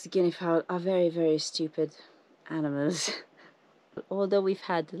because guinea fowl are very, very stupid animals. Although we've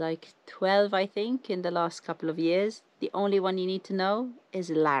had like 12, I think, in the last couple of years, the only one you need to know is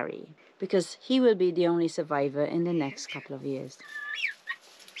Larry, because he will be the only survivor in the next couple of years.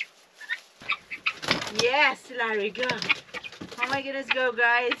 Yes, Larry, go. Oh my goodness, go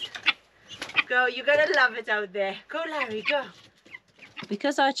guys. Go, you're gonna love it out there. Go Larry, go.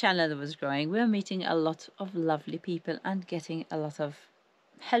 Because our channel was growing, we were meeting a lot of lovely people and getting a lot of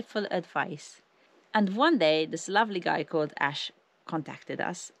helpful advice. And one day, this lovely guy called Ash contacted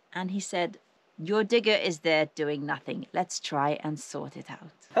us, and he said, "Your digger is there doing nothing. Let's try and sort it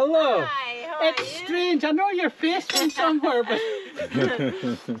out." Hello. Hi, how It's strange. I know your face from somewhere, but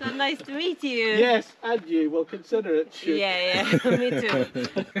So nice to meet you. yes, and you will consider it. Shoot. Yeah, me too.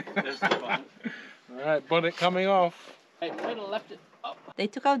 Alright, bonnet coming off. I might have left it up. They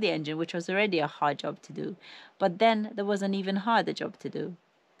took out the engine, which was already a hard job to do, but then there was an even harder job to do,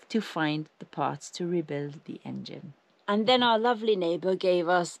 to find the parts to rebuild the engine. And then our lovely neighbor gave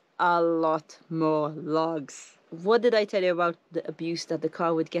us a lot more logs. What did I tell you about the abuse that the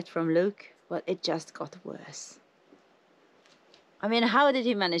car would get from Luke? Well, it just got worse. I mean, how did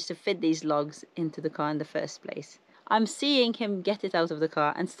he manage to fit these logs into the car in the first place? I'm seeing him get it out of the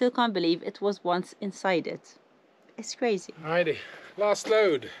car and still can't believe it was once inside it. It's crazy. Alrighty, last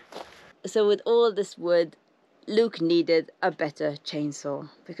load. So with all this wood, Luke needed a better chainsaw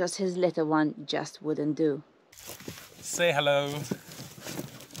because his little one just wouldn't do. Say hello.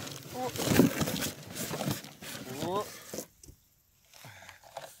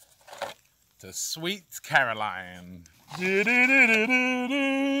 To sweet Caroline.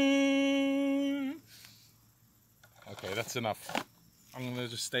 Okay, that's enough. I'm gonna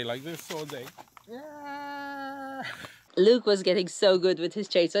just stay like this all day. Luke was getting so good with his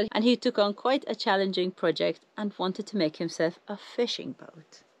chainsaw, and he took on quite a challenging project and wanted to make himself a fishing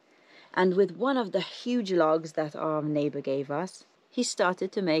boat. And with one of the huge logs that our neighbor gave us, he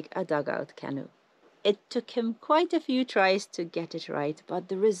started to make a dugout canoe. It took him quite a few tries to get it right, but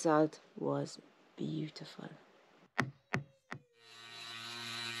the result was beautiful.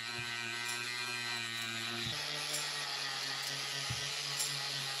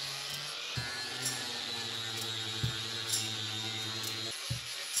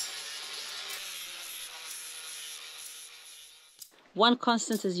 One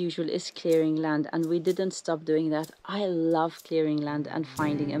constant as usual is clearing land, and we didn't stop doing that. I love clearing land and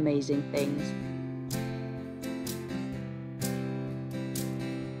finding amazing things.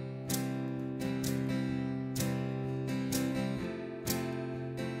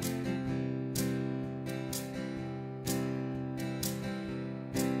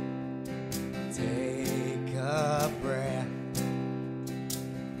 Take a breath.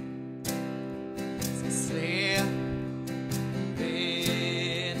 Slip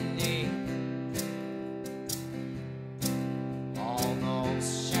beneath all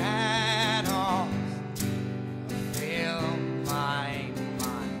those shadows.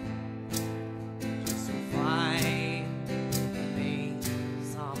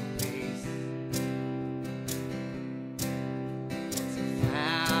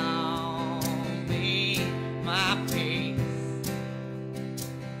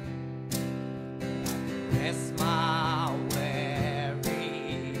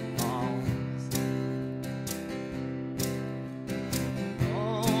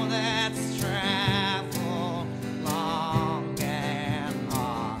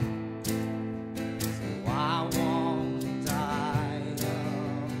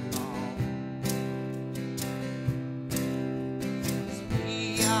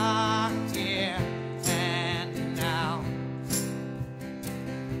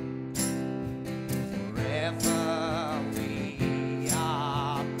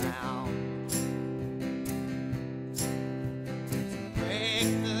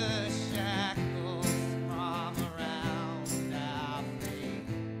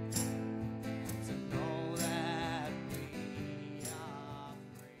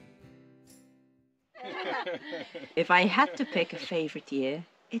 If I had to pick a favorite year,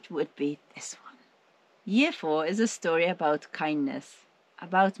 it would be this one. Year 4 is a story about kindness,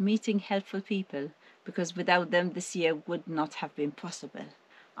 about meeting helpful people, because without them this year would not have been possible.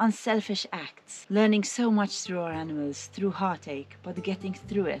 Unselfish acts, learning so much through our animals, through heartache, but getting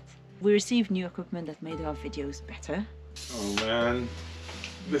through it. We received new equipment that made our videos better. Oh man,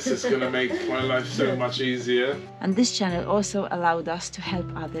 this is gonna make my life so much easier. And this channel also allowed us to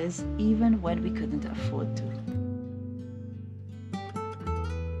help others even when we couldn't afford to.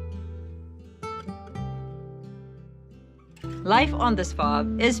 Life on this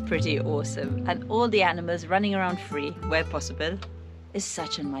farm is pretty awesome, and all the animals running around free where possible is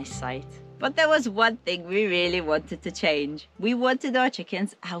such a nice sight. But there was one thing we really wanted to change. We wanted our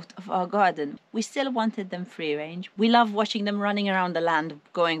chickens out of our garden. We still wanted them free range. We love watching them running around the land,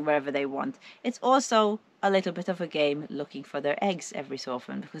 going wherever they want. It's also a little bit of a game looking for their eggs every so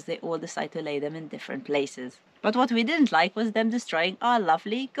often, because they all decide to lay them in different places. But what we didn't like was them destroying our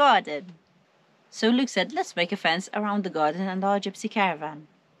lovely garden. So Luke said, let's make a fence around the garden and our gypsy caravan.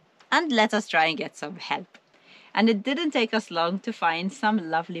 And let us try and get some help. And it didn't take us long to find some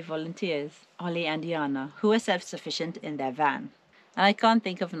lovely volunteers, Ollie and Diana, who were self-sufficient in their van. And I can't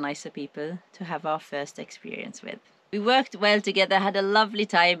think of nicer people to have our first experience with. We worked well together, had a lovely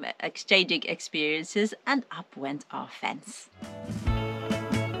time exchanging experiences, and up went our fence.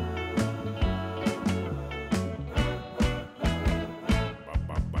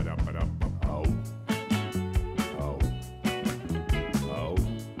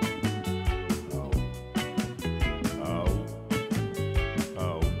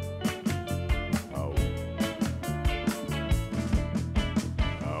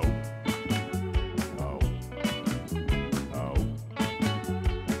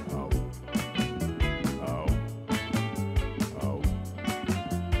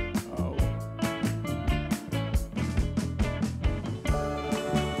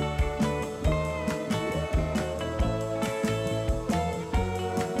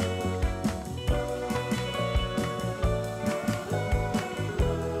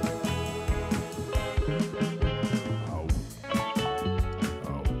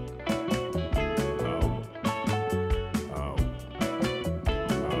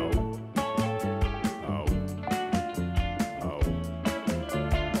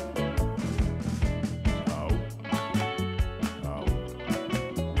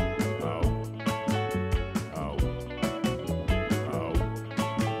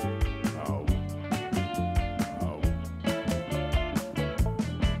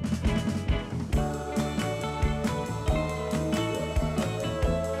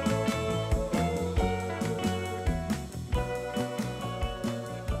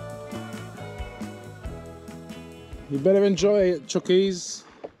 You better enjoy it, Chuckies.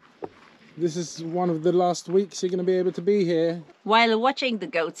 This is one of the last weeks you're going to be able to be here. While watching the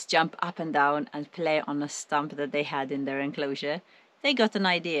goats jump up and down and play on a stump that they had in their enclosure, they got an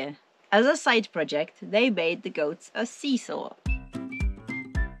idea. As a side project, they made the goats a seesaw.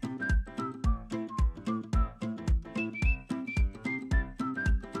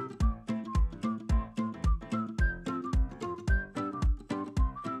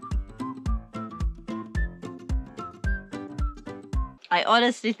 I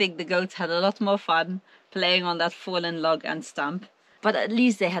honestly think the goats had a lot more fun playing on that fallen log and stump, but at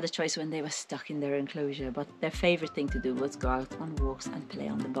least they had a choice when they were stuck in their enclosure. But their favorite thing to do was go out on walks and play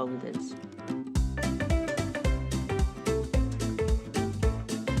on the boulders.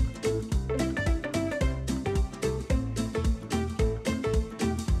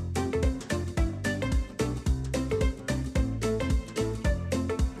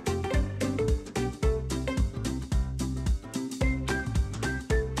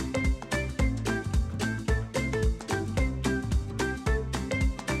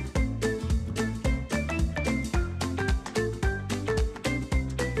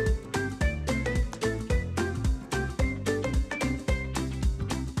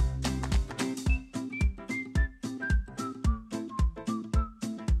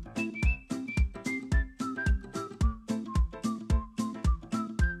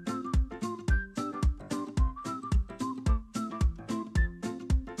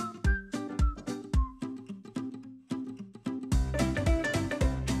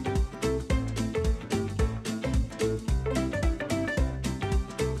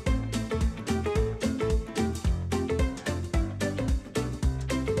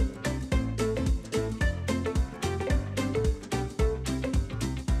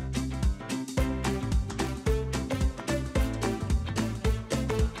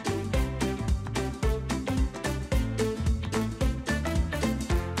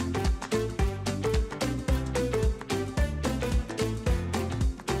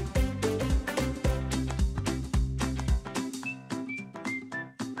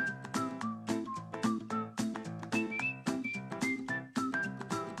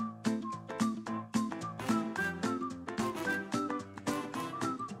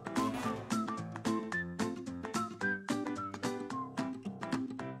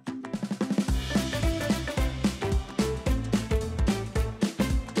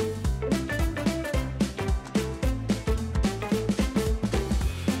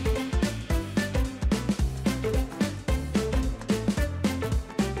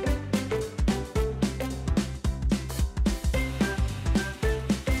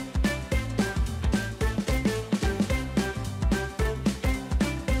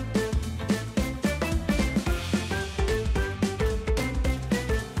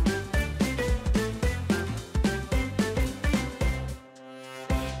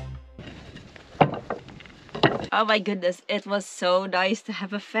 Oh my goodness, it was so nice to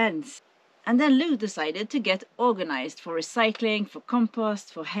have a fence. And then Lou decided to get organized for recycling, for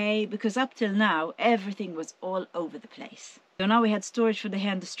compost, for hay, because up till now everything was all over the place. So now we had storage for the hay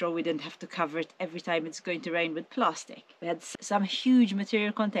and the straw. We didn't have to cover it every time it's going to rain with plastic. We had some huge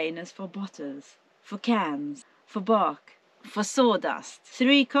material containers for bottles, for cans, for bark, for sawdust,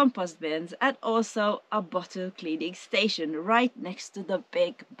 3 compost bins, and also a bottle cleaning station right next to the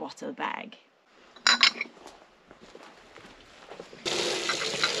big bottle bag.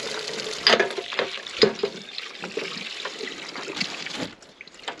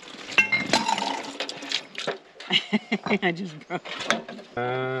 I just broke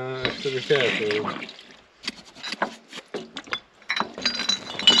it. To be careful.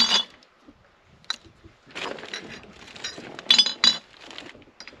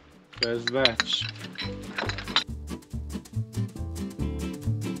 There's that.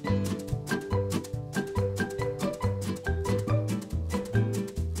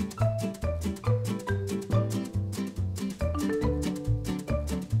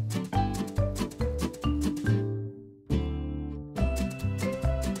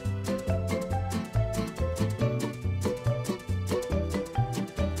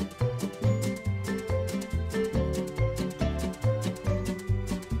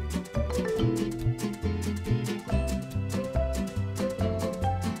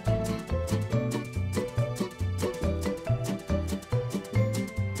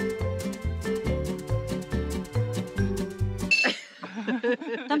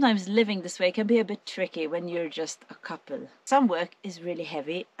 Sometimes living this way can be a bit tricky when you're just a couple. Some work is really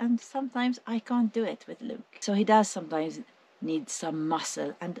heavy and sometimes I can't do it with Luke. So he does sometimes need some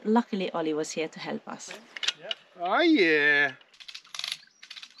muscle, and luckily Ollie was here to help us. Yep. Oh yeah.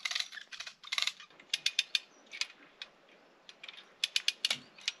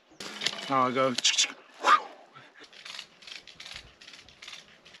 Now I go.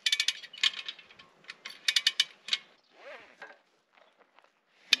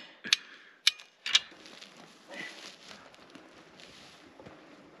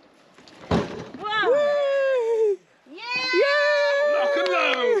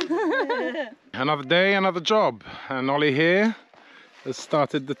 Another day, another job, and Ollie here has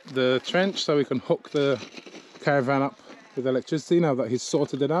started the trench so we can hook the caravan up with electricity now that he's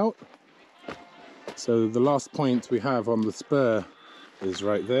sorted it out. So the last point we have on the spur is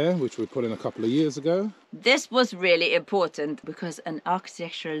right there, which we put in a couple of years ago. This was really important because an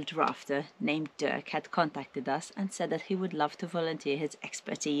architectural drafter named Dirk had contacted us and said that he would love to volunteer his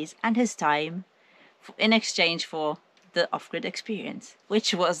expertise and his time in exchange for the off-grid experience,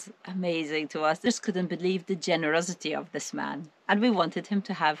 which was amazing to us. Just couldn't believe the generosity of this man, and we wanted him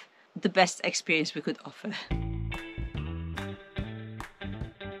to have the best experience we could offer.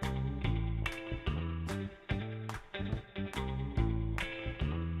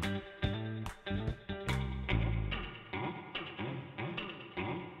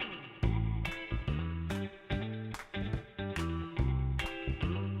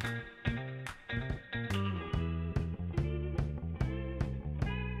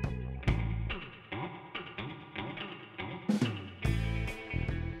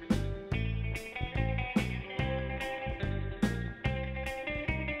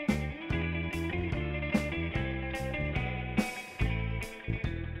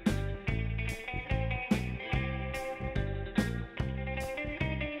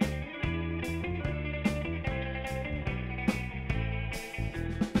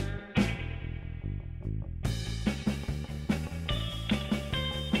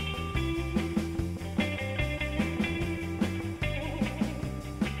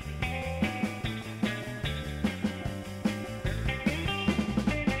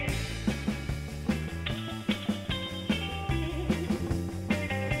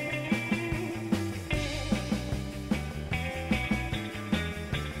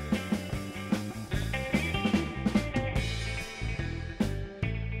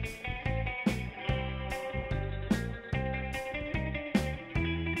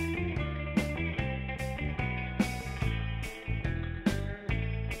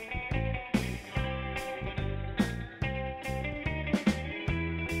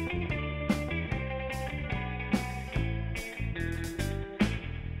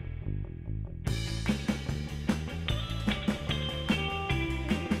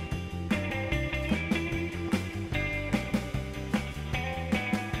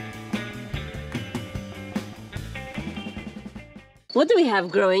 What do we have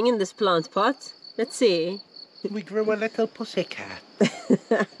growing in this plant pot? Let's see. We grew a little pussycat.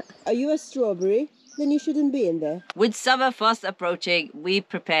 Are you a strawberry? then you shouldn't be in there. With summer fast approaching, we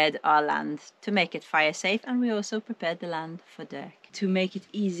prepared our land to make it fire safe, and we also prepared the land for Dirk to make it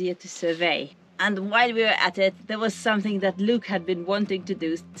easier to survey. And while we were at it, there was something that Luke had been wanting to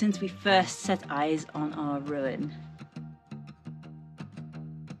do since we first set eyes on our ruin.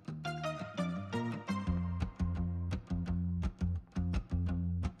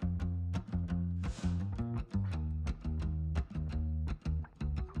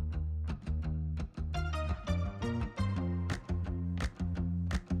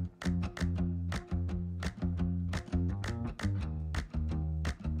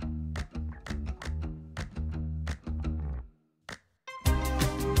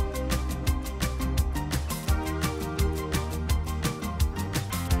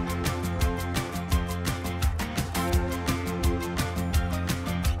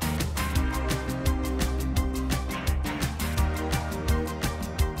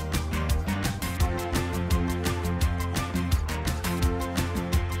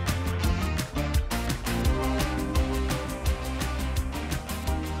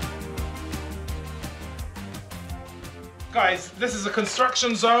 Guys, this is a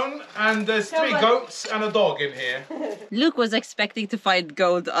construction zone and there's 3 goats and a dog in here. Luke was expecting to find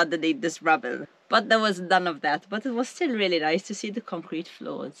gold underneath this rubble, but there was none of that. But it was still really nice to see the concrete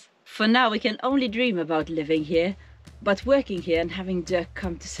floors. For now, we can only dream about living here, but working here and having Dirk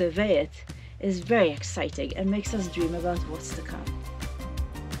come to survey it is very exciting and makes us dream about what's to come.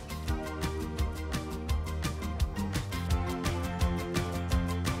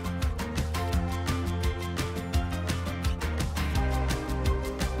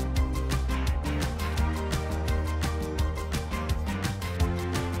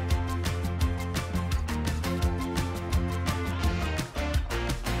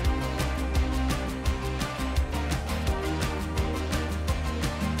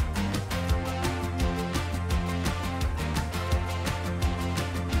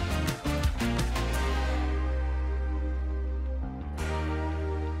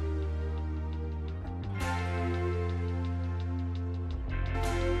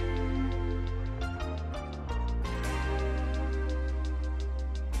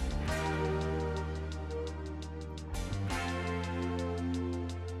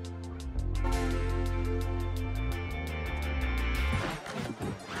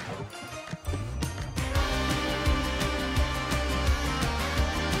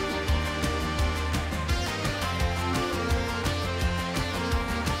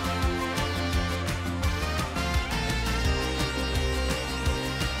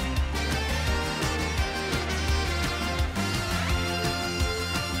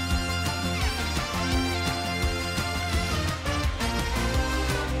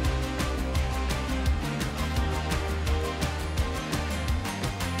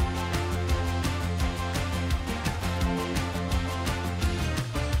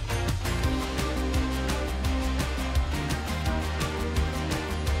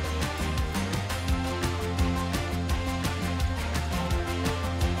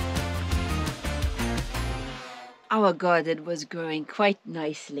 Our garden was growing quite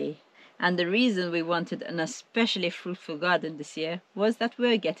nicely, and the reason we wanted an especially fruitful garden this year was that we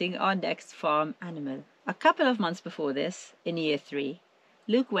were getting our next farm animal. A couple of months before this, in year 3,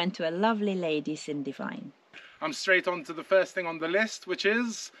 Luke went to a lovely lady, Cindy Vine. I'm straight on to the first thing on the list, which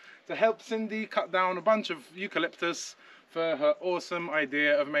is to help Cindy cut down a bunch of eucalyptus for her awesome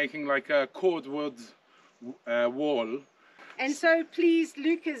idea of making like a cordwood wall. And so please,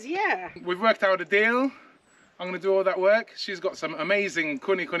 Luke is here. We've worked out a deal. I'm going to do all that work. She's got some amazing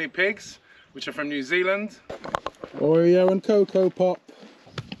kuni pigs, which are from New Zealand. Oreo and Cocoa Pop.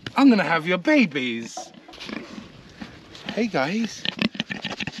 I'm going to have your babies. Hey guys.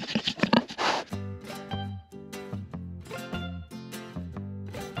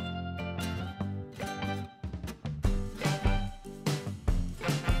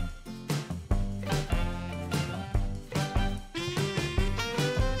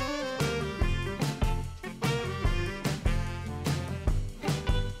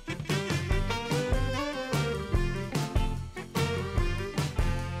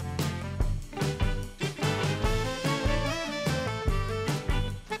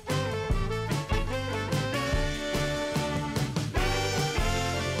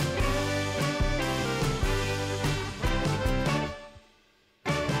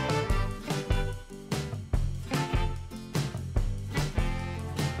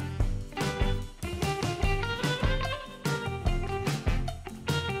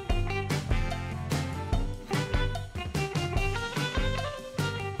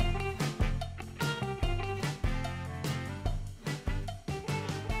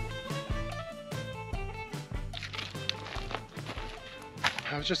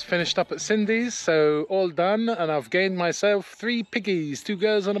 I've just finished up at Cindy's, so all done, and I've gained myself 3 piggies, 2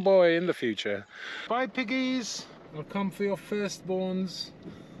 girls and a boy in the future. Bye piggies, I'll come for your firstborns.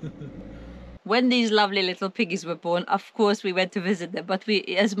 When these lovely little piggies were born, of course we went to visit them, but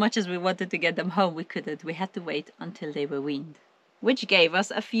as much as we wanted to get them home, we couldn't. We had to wait until they were weaned, which gave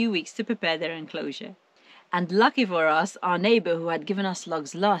us a few weeks to prepare their enclosure. And lucky for us, our neighbour who had given us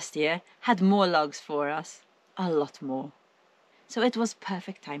logs last year had more logs for us, a lot more. So it was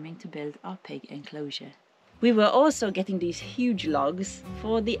perfect timing to build our pig enclosure. We were also getting these huge logs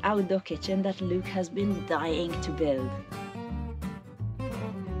for the outdoor kitchen that Luke has been dying to build.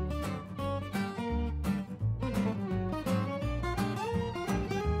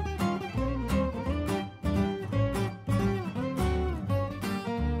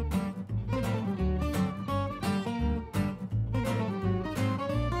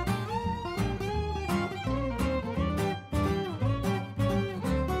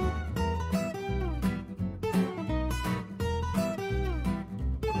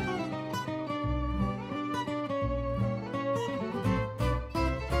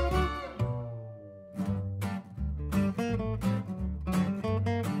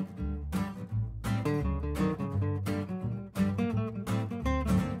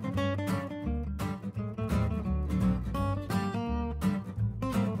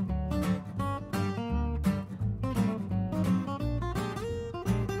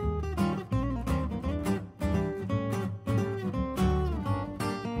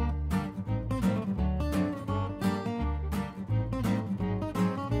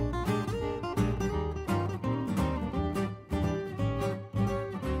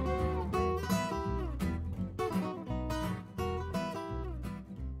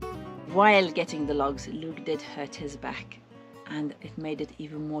 While getting the logs, Luke did hurt his back, and it made it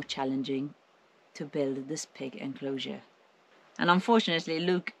even more challenging to build this pig enclosure. And unfortunately,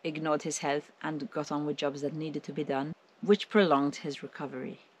 Luke ignored his health and got on with jobs that needed to be done, which prolonged his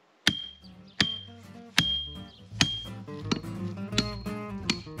recovery.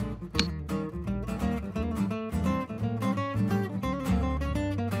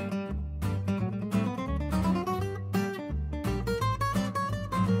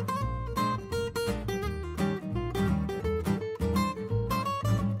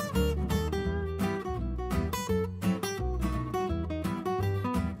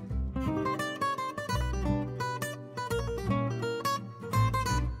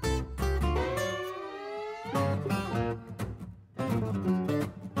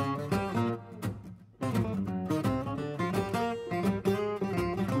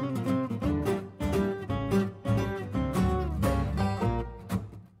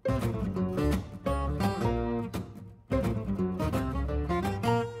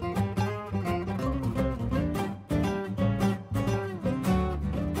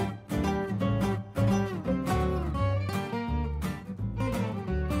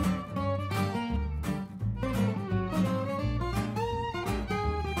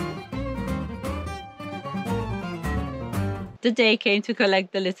 The day came to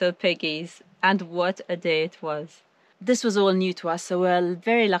collect the little piggies, and what a day it was. This was all new to us, so we're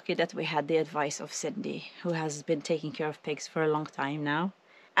very lucky that we had the advice of Cindy, who has been taking care of pigs for a long time now.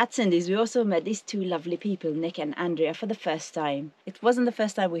 At Cindy's, we also met these 2 lovely people, Nick and Andrea, for the first time. It wasn't the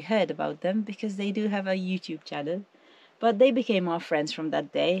first time we heard about them, because they do have a YouTube channel, but they became our friends from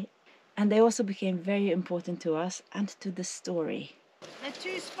that day, and they also became very important to us and to the story. The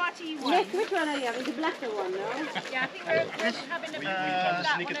 2 spotty ones. Nick, which one are you having? The blacker one, no? Yeah, I think we're having that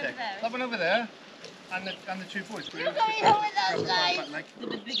one over there. That one over there, and the 2 boys. You're going home with those guys. It's a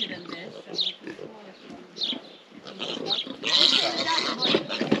bit bigger than this.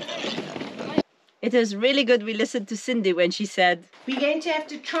 It is really good we listened to Cindy when she said, We're going to have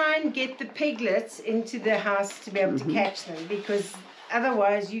to try and get the piglets into the house to be able to catch them, because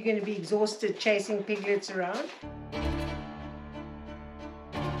otherwise you're going to be exhausted chasing piglets around.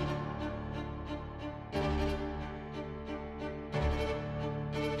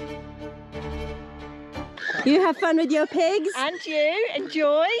 You have fun with your pigs? And you,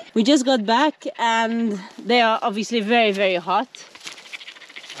 enjoy. We just got back and they are obviously very, very hot.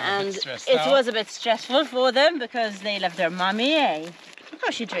 And it was a bit stressful for them because they left their mummy, eh? Look how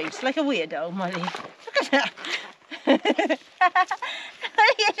she drinks, like a weirdo, Molly. Look at her. What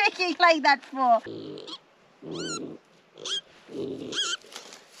are you drinking like that for?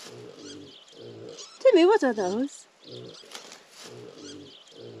 Timmy, what are those?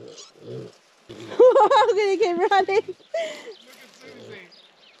 I'm gonna get running. Look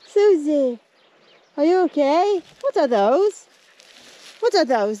at Susie. Are you okay? What are those? What are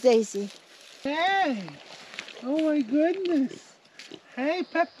those, Daisy? Hey! Oh my goodness! Hey,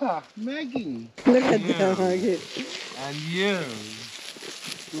 Peppa, Maggie. Look at that, Maggie. And you.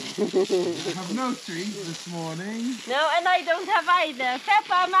 I have no treats this morning. No, and I don't have either.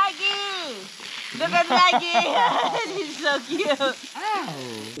 Peppa, Maggie! Look at Maggie! He's so cute. Ow.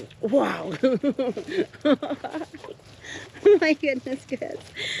 Wow. My goodness, guys.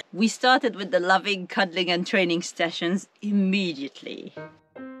 We started with the loving, cuddling and training sessions immediately.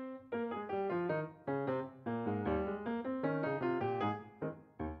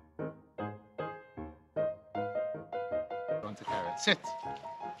 Want to carrot? Sit.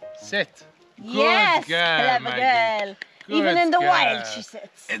 Sit. Yes, Good girl, clever Maggie. girl. Good Even in the girl. wild, she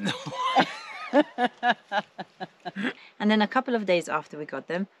sits. In the And then a couple of days after we got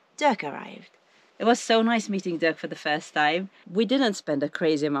them, Dirk arrived. It was so nice meeting Dirk for the first time. We didn't spend a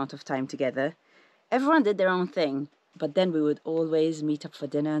crazy amount of time together. Everyone did their own thing, but then we would always meet up for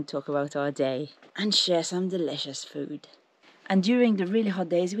dinner and talk about our day and share some delicious food. And during the really hot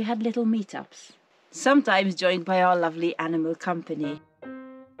days, we had little meetups, sometimes joined by our lovely animal company.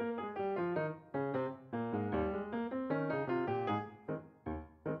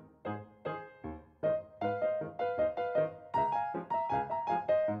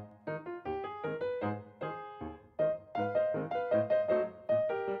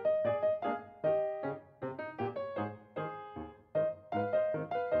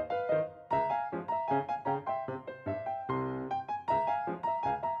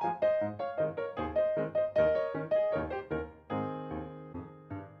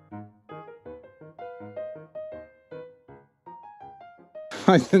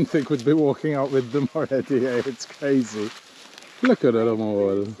 I didn't think we'd be walking out with them already. Eh? It's crazy. Look at them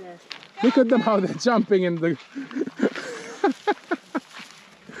all. Look at them how they're jumping in the...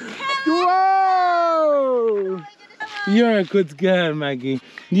 Whoa! You're a good girl, Maggie.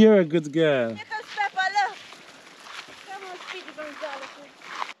 You're a good girl.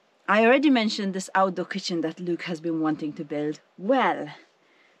 I already mentioned this outdoor kitchen that Luke has been wanting to build. Well,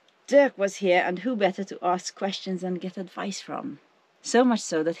 Dirk was here, and who better to ask questions and get advice from? So much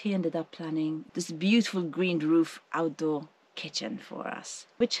so that he ended up planning this beautiful green roof outdoor kitchen for us,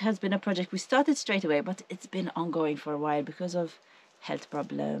 which has been a project we started straight away, but it's been ongoing for a while because of health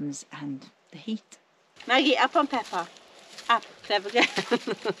problems and the heat. Maggie, up on Peppa. Up, clever girl.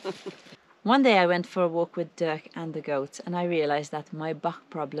 One day I went for a walk with Dirk and the goats, and I realized that my back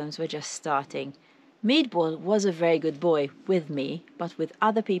problems were just starting. Meatball was a very good boy with me, but with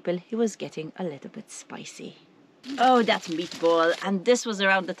other people he was getting a little bit spicy. Oh, that Meatball. And this was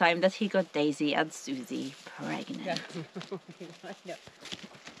around the time that he got Daisy and Susie pregnant.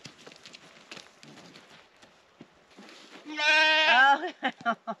 Oh,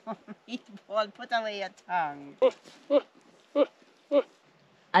 Meatball, put away your tongue.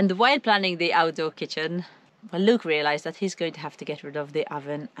 And while planning the outdoor kitchen, well, Luke realized that he's going to have to get rid of the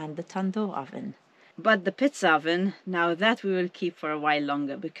oven and the tandoor oven. But the pizza oven, now that we will keep for a while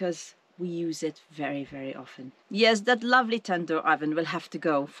longer because we use it very, very often. Yes, that lovely tandoor oven will have to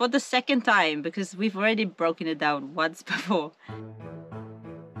go for the second time because we've already broken it down once before.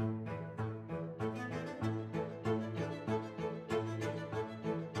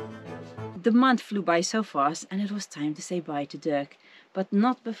 The month flew by so fast and it was time to say bye to Dirk, but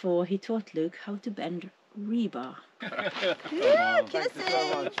not before he taught Luke how to bend rebar. Yeah,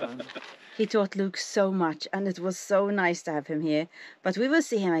 kissing. He taught Luke so much and it was so nice to have him here, but we will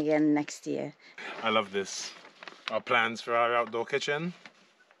see him again next year. I love this. Our plans for our outdoor kitchen.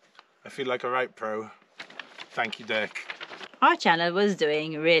 I feel like a right pro. Thank you, Dirk. Our channel was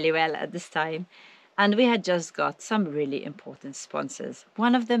doing really well at this time, and we had just got some really important sponsors,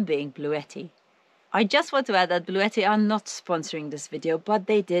 one of them being Bluetti. I just want to add that Bluetti are not sponsoring this video, but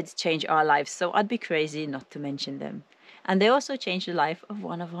they did change our lives, so I'd be crazy not to mention them. And they also changed the life of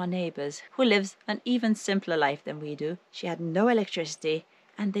one of our neighbors, who lives an even simpler life than we do. She had no electricity,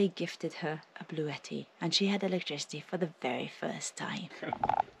 and they gifted her a Bluetti, and she had electricity for the very first time.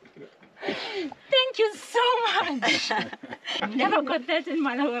 Thank you so much! Never got that in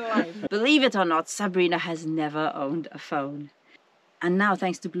my whole life. Believe it or not, Sabrina has never owned a phone. And now,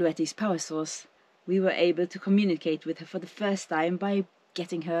 thanks to Bluetti's power source, we were able to communicate with her for the first time by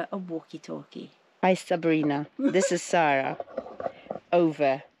getting her a walkie-talkie. Hi, Sabrina. This is Sarah.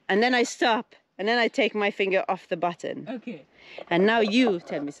 Over. And then I stop. And then I take my finger off the button. Okay. And now you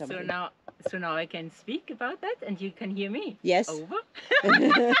tell me something. So now I can speak about that and you can hear me. Yes. Over.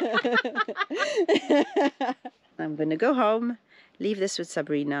 I'm going to go home, leave this with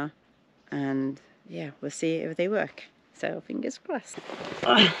Sabrina, and yeah, we'll see if they work. So fingers crossed.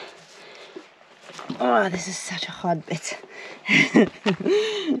 Oh, this is such a hard bit.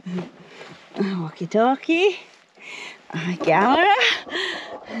 Walkie-talkie. Camera.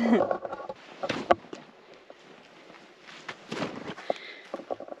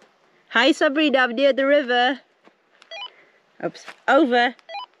 Hi Sabrina, I'm near the river. Oops, over.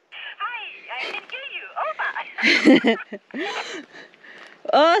 Hi, I can hear you. Over.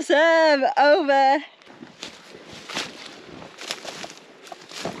 Awesome, over.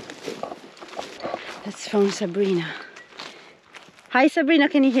 Let's phone Sabrina. Hi Sabrina,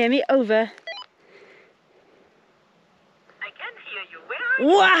 can you hear me? Over. I can hear you. Where are you?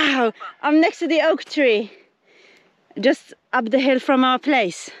 Wow, I'm next to the oak tree. Just up the hill from our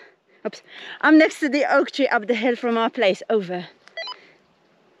place. Oops. I'm next to the oak tree up the hill from our place. Over.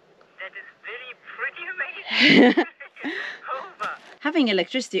 That is very pretty amazing. Over. Having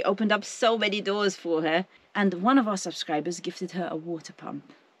electricity opened up so many doors for her, and one of our subscribers gifted her a water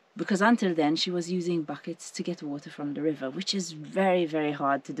pump. Because until then she was using buckets to get water from the river, which is very, very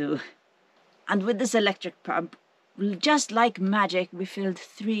hard to do. And with this electric pump, just like magic, we filled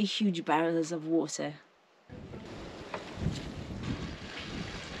 3 huge barrels of water.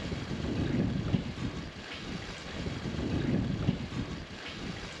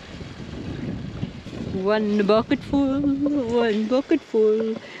 One bucket full, and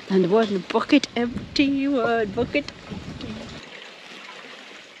one bucket empty, one bucket empty.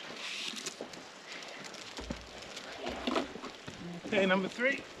 Okay, number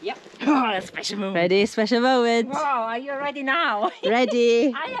 3. Yep. Oh, a special moment. Ready, special moment. Wow, are you ready now?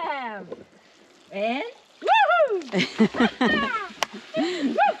 Ready. I am. And woohoo!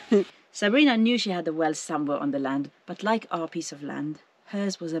 Sabrina knew she had a well somewhere on the land, but like our piece of land,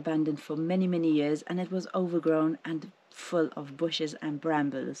 hers was abandoned for many, many years, and it was overgrown and full of bushes and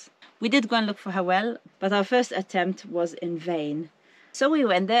brambles. We did go and look for her well, but our first attempt was in vain. So we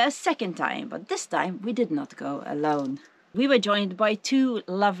went there a second time, but this time we did not go alone. We were joined by 2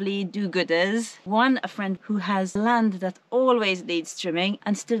 lovely do-gooders. One, a friend who has land that always needs trimming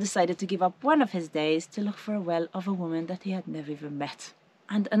and still decided to give up one of his days to look for a well of a woman that he had never even met.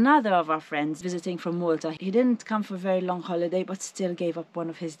 And another of our friends visiting from Malta. He didn't come for a very long holiday, but still gave up one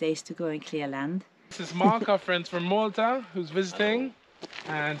of his days to go and clear land. This is Mark, our friend from Malta, who's visiting.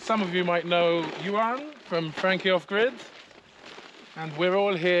 And some of you might know Yuan from Frankie Off Grid. And we're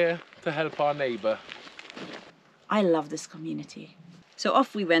all here to help our neighbour. I love this community. So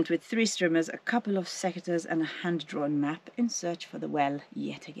off we went with 3 streamers, a couple of secateurs and a hand-drawn map in search for the well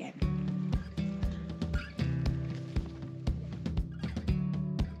yet again.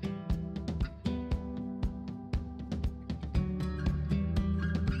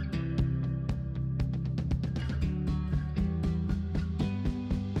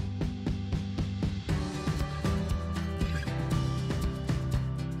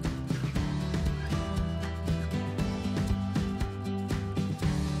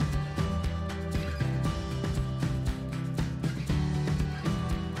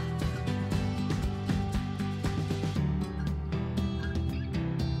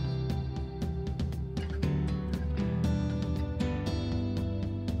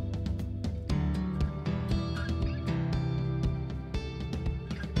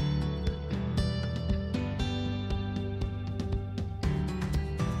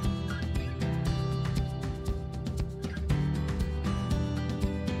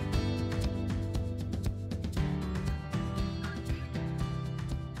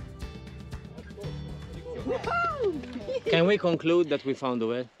 Can we conclude that we found the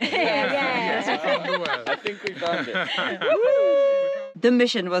well? Yes, we found the well. I think we found it. The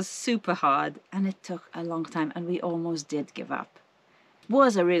mission was super hard and it took a long time and we almost did give up. It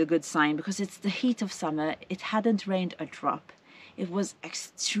was a really good sign because it's the heat of summer. It hadn't rained a drop. It was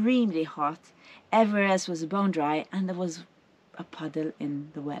extremely hot. Everywhere else was bone dry and there was a puddle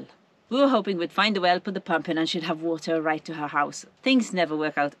in the well. We were hoping we'd find the well, put the pump in and she'd have water right to her house. Things never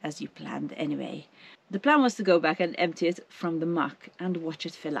work out as you planned anyway. The plan was to go back and empty it from the muck and watch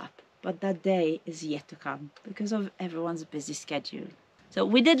it fill up. But that day is yet to come because of everyone's busy schedule. So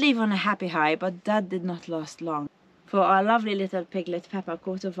we did leave on a happy high, but that did not last long. For our lovely little piglet Peppa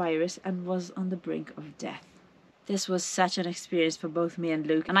caught a virus and was on the brink of death. This was such an experience for both me and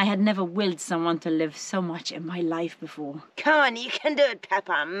Luke, and I had never willed someone to live so much in my life before. Come on, you can do it,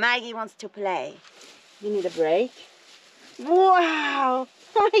 Peppa. Maggie wants to play. You need a break? Wow!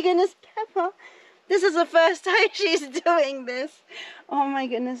 Oh my goodness, Peppa! This is the first time she's doing this. Oh my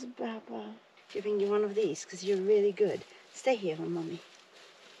goodness, Peppa. Giving you one of these because you're really good. Stay here with Mommy.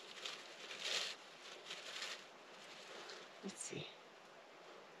 Let's see.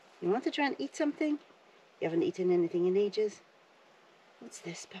 You want to try and eat something? You haven't eaten anything in ages. What's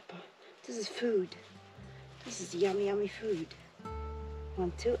this, Peppa? This is food. This is yummy, yummy food.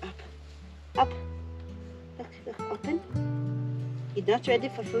 1, 2, up. Up. Look, open. You're not ready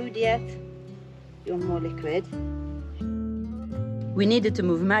for food yet. You're more liquid. We needed to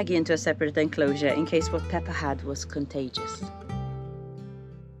move Maggie into a separate enclosure in case what Peppa had was contagious.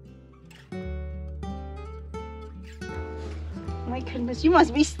 My goodness, you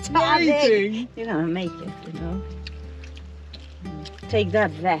must be starving. You're gonna make it, you know. Take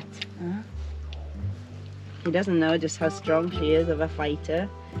that, vet. Huh? He doesn't know just how strong she is of a fighter.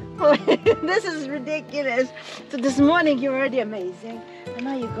 Oh, this is ridiculous. So this morning you're already amazing, and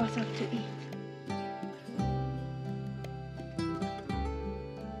now you got up to eat.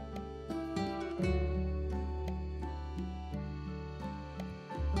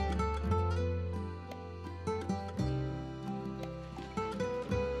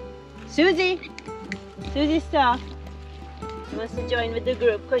 Susie! Susie, stop. She wants to join with the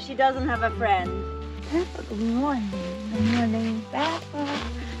group because she doesn't have a friend. Peppa, good morning. Good morning, Peppa.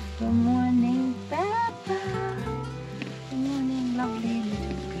 Good morning, Peppa. Good morning, lovely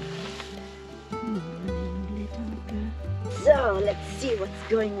little girl. Good morning, little girl. So, let's see what's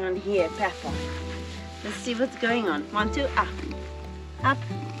going on here, Peppa. Let's see what's going on. 1, 2, up. Up.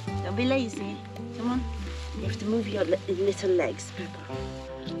 Don't be lazy. Come on. You have to move your little legs, Peppa.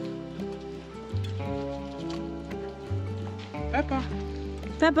 Peppa.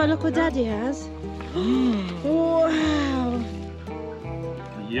 Peppa, look what Daddy has. Wow.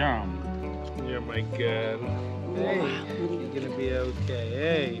 Yum. You're my girl. Hey, you're gonna be okay.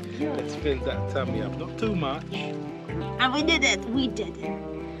 Hey, let's fill that tummy up. Not too much. And we did it. We did it.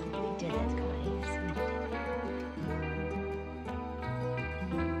 We did it, guys.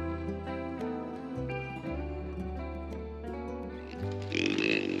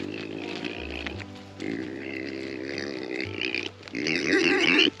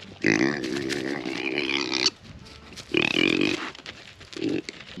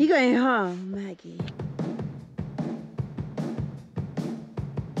 You going home, Maggie?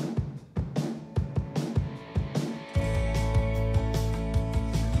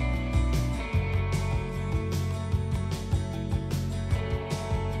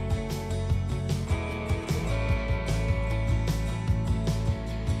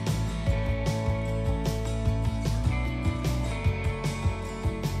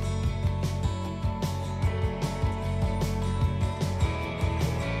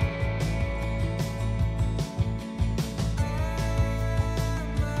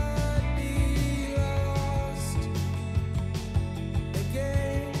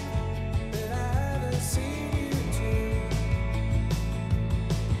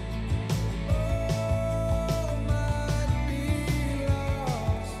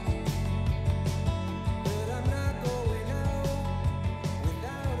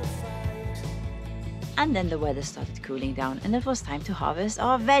 And then the weather started cooling down and it was time to harvest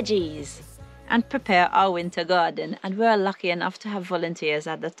our veggies and prepare our winter garden, and we were lucky enough to have volunteers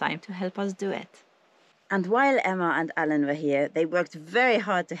at the time to help us do it. And while Emma and Alan were here, they worked very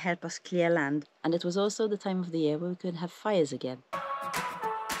hard to help us clear land, and it was also the time of the year where we could have fires again.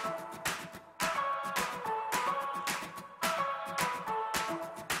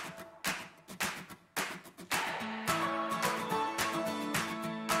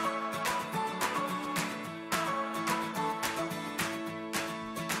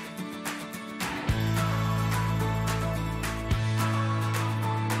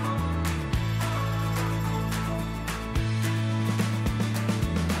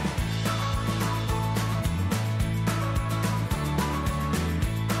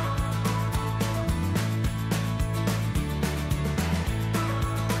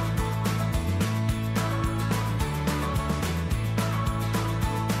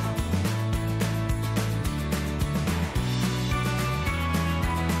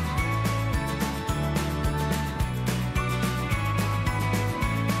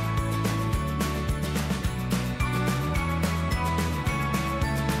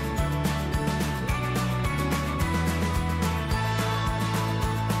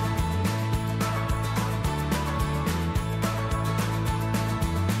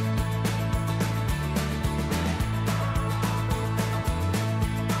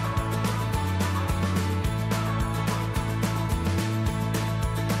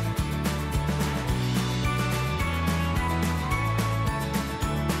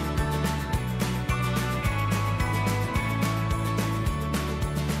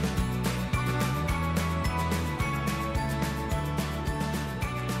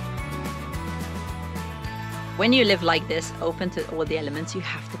 When you live like this, open to all the elements, you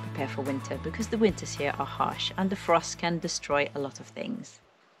have to prepare for winter, because the winters here are harsh and the frost can destroy a lot of things.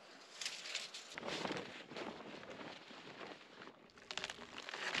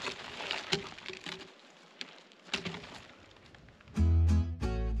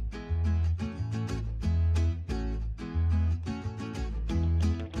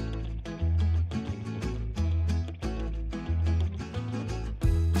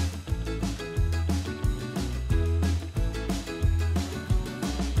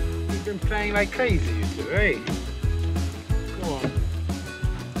 Been playing like crazy, you two, eh? Go on.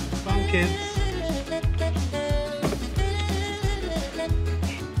 Come on, kids.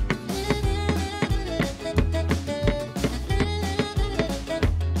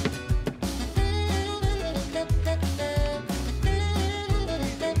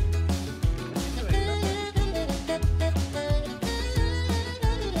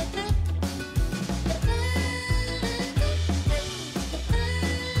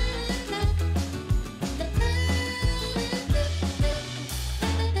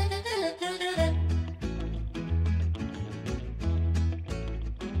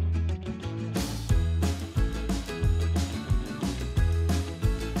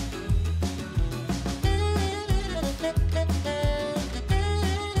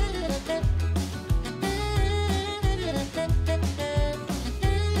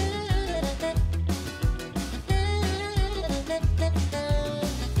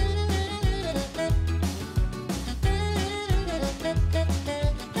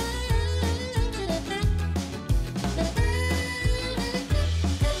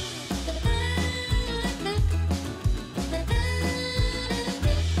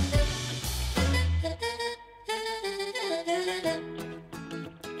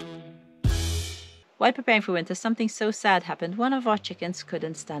 While preparing for winter, something so sad happened. One of our chickens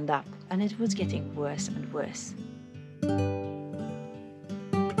couldn't stand up, and it was getting worse and worse.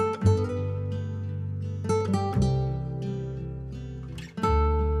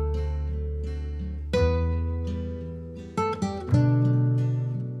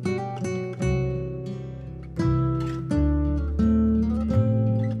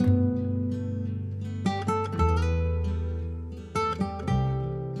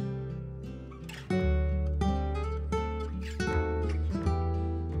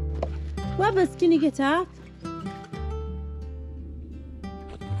 Wabbas, can you get up?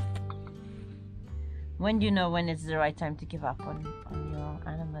 When do you know when it's the right time to give up on your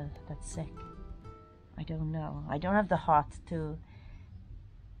animal that's sick? I don't know. I don't have the heart to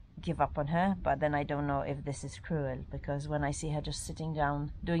give up on her, but then I don't know if this is cruel, because when I see her just sitting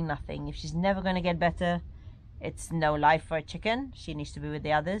down doing nothing, if she's never going to get better, it's no life for a chicken. She needs to be with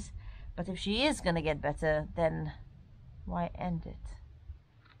the others. But if she is going to get better, then why end it?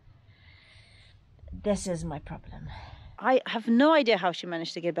 This is my problem. I have no idea how she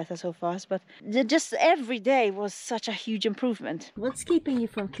managed to get better so fast, but just every day was such a huge improvement. What's keeping you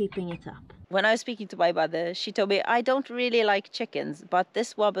from keeping it up? When I was speaking to my mother, she told me I don't really like chickens, but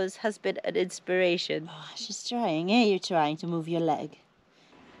this Wabbas has been an inspiration. Oh, she's trying, eh? You're trying to move your leg.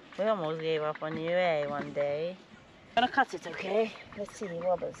 We almost gave up on you, eh, one day. I'm gonna cut it, okay? Let's see,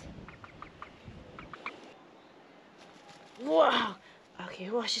 Wabbas. Wow!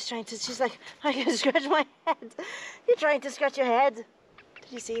 Okay, well, she's like, I can scratch my head. You're trying to scratch your head. Did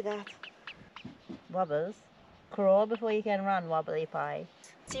you see that? Wabbas, crawl before you can run, wobbly pie.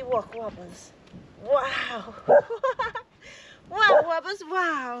 See, walk, Wabbas. Wow. Wow, Wabbas,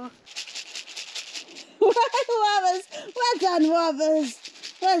 wow. Wabbas, well done,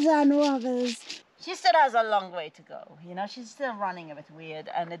 Wabbas. Well done, Wabbas. She still has a long way to go. You know, she's still running a bit weird,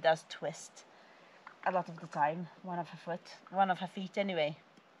 and it does twist. A lot of the time, one of her feet anyway.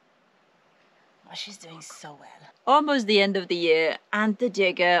 Oh, she's doing so well. Almost the end of the year, and the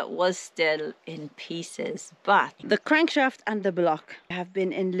digger was still in pieces. But the crankshaft and the block have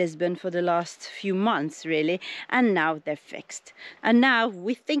been in Lisbon for the last few months, really, and now they're fixed. And now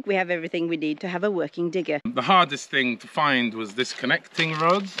we think we have everything we need to have a working digger. The hardest thing to find was this connecting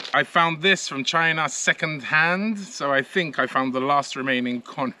rod. I found this from China second hand, so I think I found the last remaining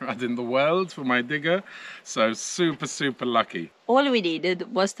Conrad in the world for my digger. So super, super lucky. All we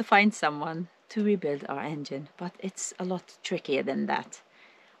needed was to find someone to rebuild our engine, but it's a lot trickier than that.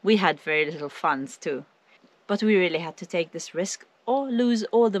 We had very little funds too, but we really had to take this risk or lose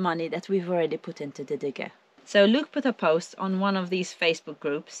all the money that we've already put into the digger. So Luke put a post on one of these Facebook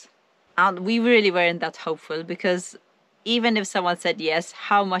groups, and we really weren't that hopeful, because even if someone said yes,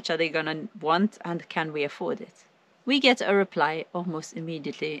 how much are they gonna want, and can we afford it? We get a reply almost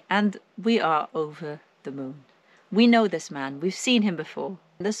immediately, and we are over the moon. We know this man, we've seen him before.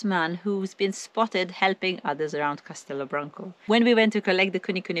 This man who's been spotted helping others around Castelo Branco. When we went to collect the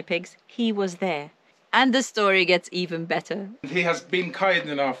Kuni Kuni pigs, he was there. And the story gets even better. He has been kind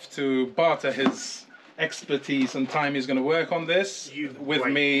enough to barter his expertise and time. He's going to work on this with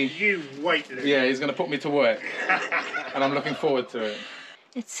me. You wait, Luke. Yeah, he's going to put me to work. And I'm looking forward to it.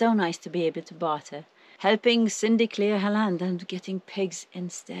 It's so nice to be able to barter, helping Cindy clear her land and getting pigs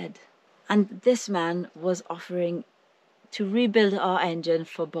instead. And this man was offering to rebuild our engine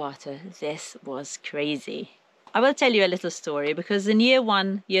for barter. This was crazy. I will tell you a little story because in year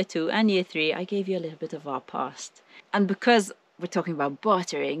 1, year 2 and year 3 I gave you a little bit of our past. And because we're talking about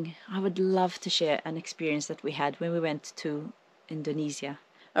bartering, I would love to share an experience that we had when we went to Indonesia.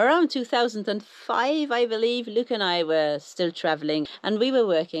 Around 2005, I believe, Luke and I were still traveling and we were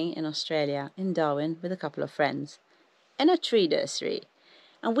working in Australia, in Darwin, with a couple of friends in a tree nursery.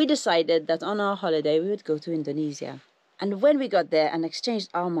 And we decided that on our holiday we would go to Indonesia. And when we got there and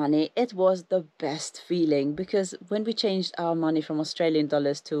exchanged our money, it was the best feeling, because when we changed our money from Australian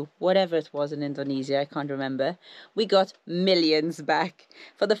dollars to whatever it was in Indonesia, I can't remember, we got millions back.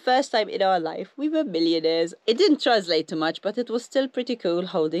 For the first time in our life, we were millionaires. It didn't translate to much, but it was still pretty cool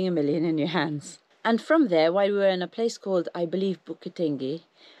holding $1 million in your hands. And from there, while we were in a place called, I believe, Bukit,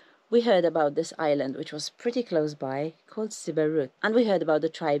 we heard about this island, which was pretty close by, called SaruwaRua. And we heard about the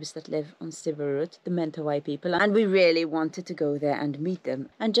tribes that live on SaruwaRua, the Mentawai people, and we really wanted to go there and meet them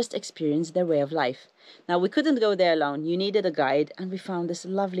and just experience their way of life. Now, we couldn't go there alone. You needed a guide, and we found this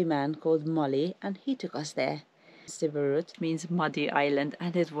lovely man called Molly, and he took us there. SaruwaRua means muddy island,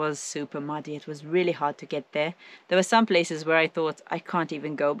 and it was super muddy. It was really hard to get there. There were some places where I thought I can't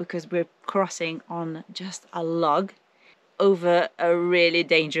even go because we're crossing on just a log over a really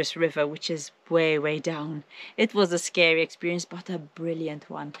dangerous river, which is way, way down. It was a scary experience, but a brilliant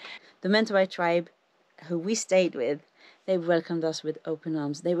one. The Mentawai tribe, who we stayed with, they welcomed us with open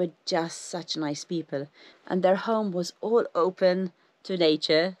arms. They were just such nice people. And their home was all open to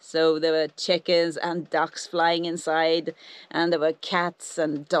nature. So there were chickens and ducks flying inside, and there were cats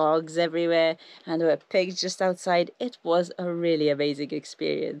and dogs everywhere, and there were pigs just outside. It was a really amazing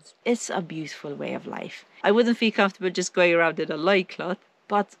experience. It's a beautiful way of life. I wouldn't feel comfortable just going around in a loincloth,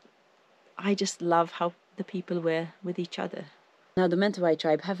 but I just love how the people were with each other. Now, the Mentawai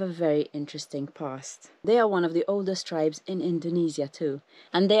tribe have a very interesting past. They are one of the oldest tribes in Indonesia too,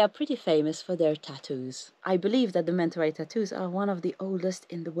 and they are pretty famous for their tattoos. I believe that the Mentawai tattoos are one of the oldest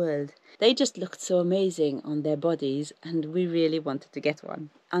in the world. They just looked so amazing on their bodies, and we really wanted to get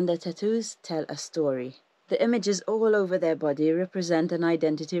one. And their tattoos tell a story. The images all over their body represent an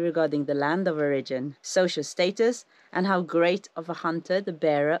identity regarding the land of origin, social status, and how great of a hunter the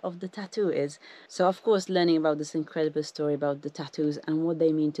bearer of the tattoo is. So, of course, learning about this incredible story about the tattoos and what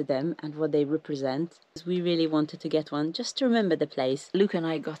they mean to them and what they represent, we really wanted to get one just to remember the place. Luke and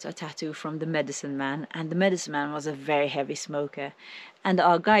I got a tattoo from the medicine man, and the medicine man was a very heavy smoker. And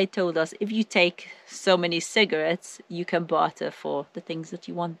our guide told us, if you take so many cigarettes, you can barter for the things that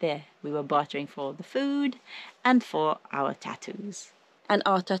you want there. We were bartering for the food and for our tattoos. And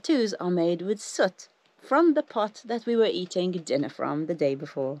our tattoos are made with soot from the pot that we were eating dinner from the day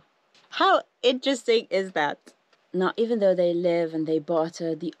before. How interesting is that? Now, even though they live and they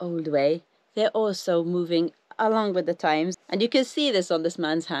barter the old way, they're also moving along with the times. And you can see this on this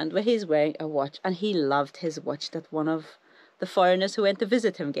man's hand where he's wearing a watch, and he loved his watch that one of the foreigners who went to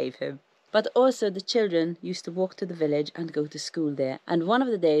visit him gave him. But also the children used to walk to the village and go to school there. And one of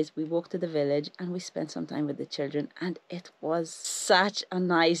the days we walked to the village and we spent some time with the children, and it was such a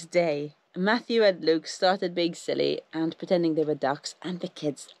nice day. Matthew and Luke started being silly and pretending they were ducks, and the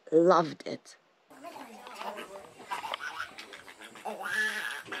kids loved it.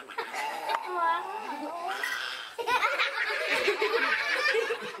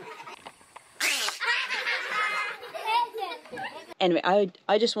 Anyway,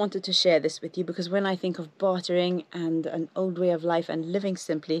 I just wanted to share this with you because when I think of bartering and an old way of life and living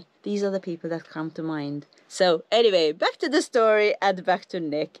simply, these are the people that come to mind. So anyway, back to the story and back to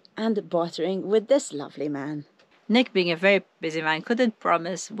Nick and bartering with this lovely man. Nick, being a very busy man, couldn't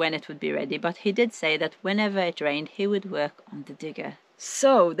promise when it would be ready, but he did say that whenever it rained, he would work on the digger.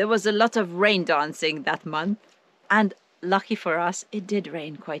 So there was a lot of rain dancing that month, and lucky for us, it did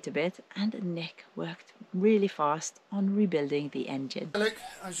rain quite a bit, and Nick worked really fast on rebuilding the engine. Look,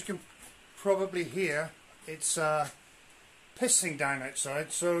 as you can probably hear, it's pissing down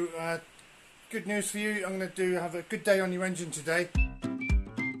outside, so good news for you. I'm going to have a good day on your engine today.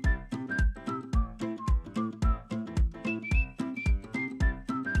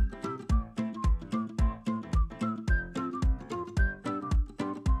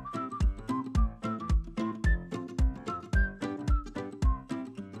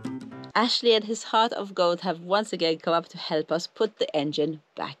 Ashley and his heart of gold have once again come up to help us put the engine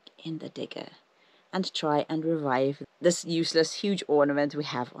back in the digger and try and revive this useless huge ornament we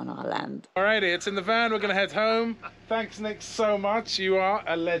have on our land. Alrighty, it's in the van, we're going to head home. Thanks, Nick, so much. You are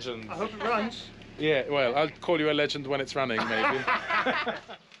a legend. I hope it runs. Yeah, well, I'll call you a legend when it's running, maybe.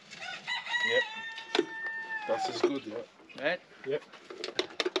 Yep. That's as good, yeah. Right? Yep.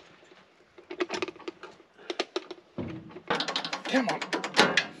 Come on.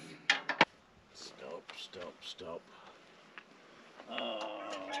 Stop.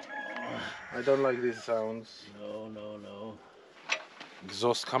 I don't like these sounds. No, no, no.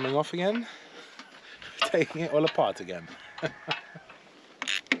 Exhaust coming off again. Taking it all apart again.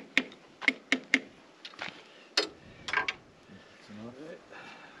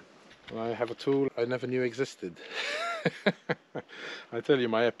 Well, I have a tool I never knew existed. I tell you,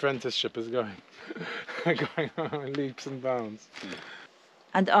 my apprenticeship is going on leaps and bounds.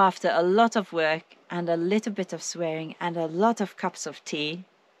 And after a lot of work and a little bit of swearing and a lot of cups of tea,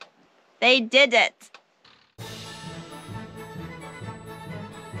 they did it!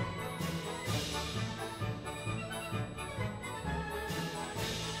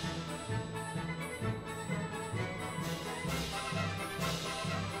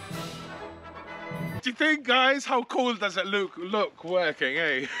 Do you think, guys, how cool does it look working,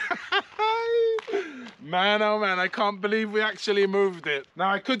 eh? Man, oh man, I can't believe we actually moved it. Now,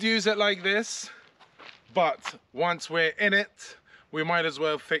 I could use it like this, but once we're in it, we might as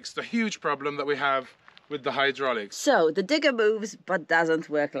well fix the huge problem that we have with the hydraulics. So, the digger moves, but doesn't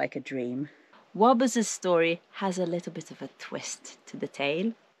work like a dream. WALRUS's story has a little bit of a twist to the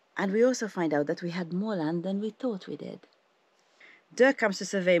tale. And we also find out that we had more land than we thought we did. Dirk comes to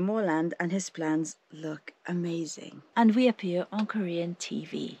survey more land and his plans look amazing. And we appear on Korean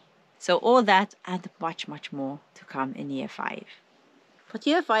TV. So all that and much, much more to come in year 5. But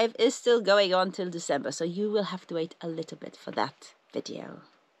year 5 is still going on till December, so you will have to wait a little bit for that video.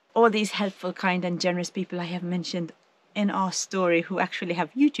 All these helpful, kind and generous people I have mentioned in our story who actually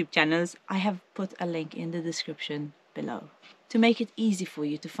have YouTube channels, I have put a link in the description below to make it easy for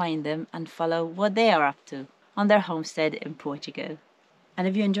you to find them and follow what they are up to on their homestead in Portugal. And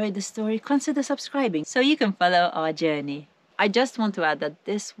if you enjoyed the story, consider subscribing so you can follow our journey. I just want to add that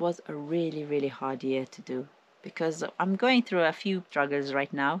this was a really, really hard year to do because I'm going through a few struggles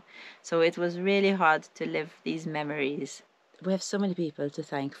right now, so it was really hard to live these memories. We have so many people to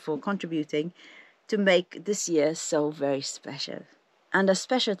thank for contributing to make this year so very special. And a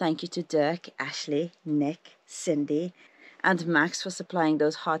special thank you to Dirk, Ashley, Nick, Cindy and Max for supplying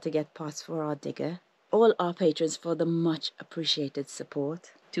those hard to get parts for our digger. All our patrons for the much appreciated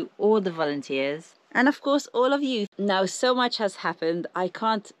support, to all the volunteers, and of course all of you. Now so much has happened, I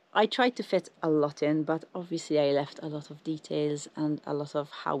tried to fit a lot in, but obviously I left a lot of details and a lot of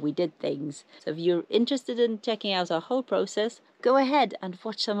how we did things. So if you're interested in checking out our whole process, go ahead and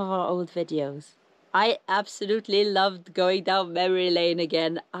watch some of our old videos. I absolutely loved going down memory lane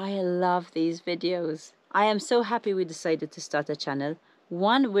again. I love these videos. I am so happy we decided to start a channel.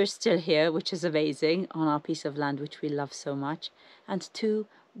 1, we're still here, which is amazing, on our piece of land which we love so much. And 2,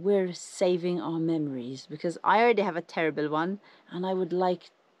 we're saving our memories, because I already have a terrible one and I would like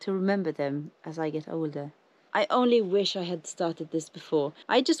to remember them as I get older. I only wish I had started this before.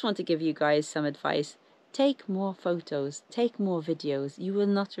 I just want to give you guys some advice. Take more photos, take more videos, you will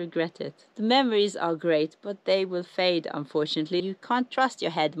not regret it. The memories are great, but they will fade, unfortunately. You can't trust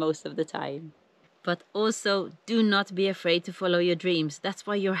your head most of the time. But also, do not be afraid to follow your dreams. That's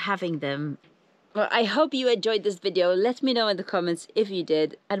why you're having them. Well, I hope you enjoyed this video. Let me know in the comments if you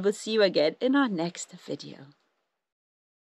did. And we'll see you again in our next video.